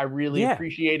coming on. I really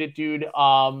appreciate it, dude.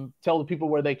 Tell the people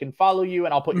where they can follow you,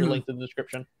 and I'll put your link in the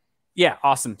description. Yeah,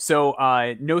 awesome. So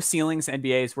No Ceilings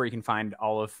NBA is where you can find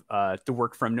all of the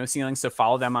work from No Ceilings. So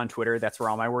follow them on Twitter. That's where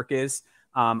all my work is.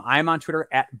 I'm on Twitter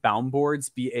at Baumboards,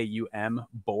 BAUM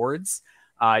boards.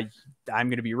 I'm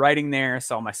going to be writing there,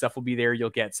 so all my stuff will be there. You'll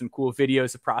get some cool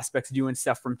videos of prospects doing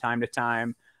stuff from time to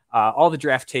time. All the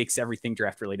draft takes, everything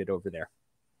draft related over there.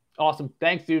 Awesome.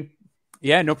 Thanks, dude.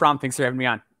 Yeah, no problem. Thanks for having me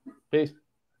on. Peace.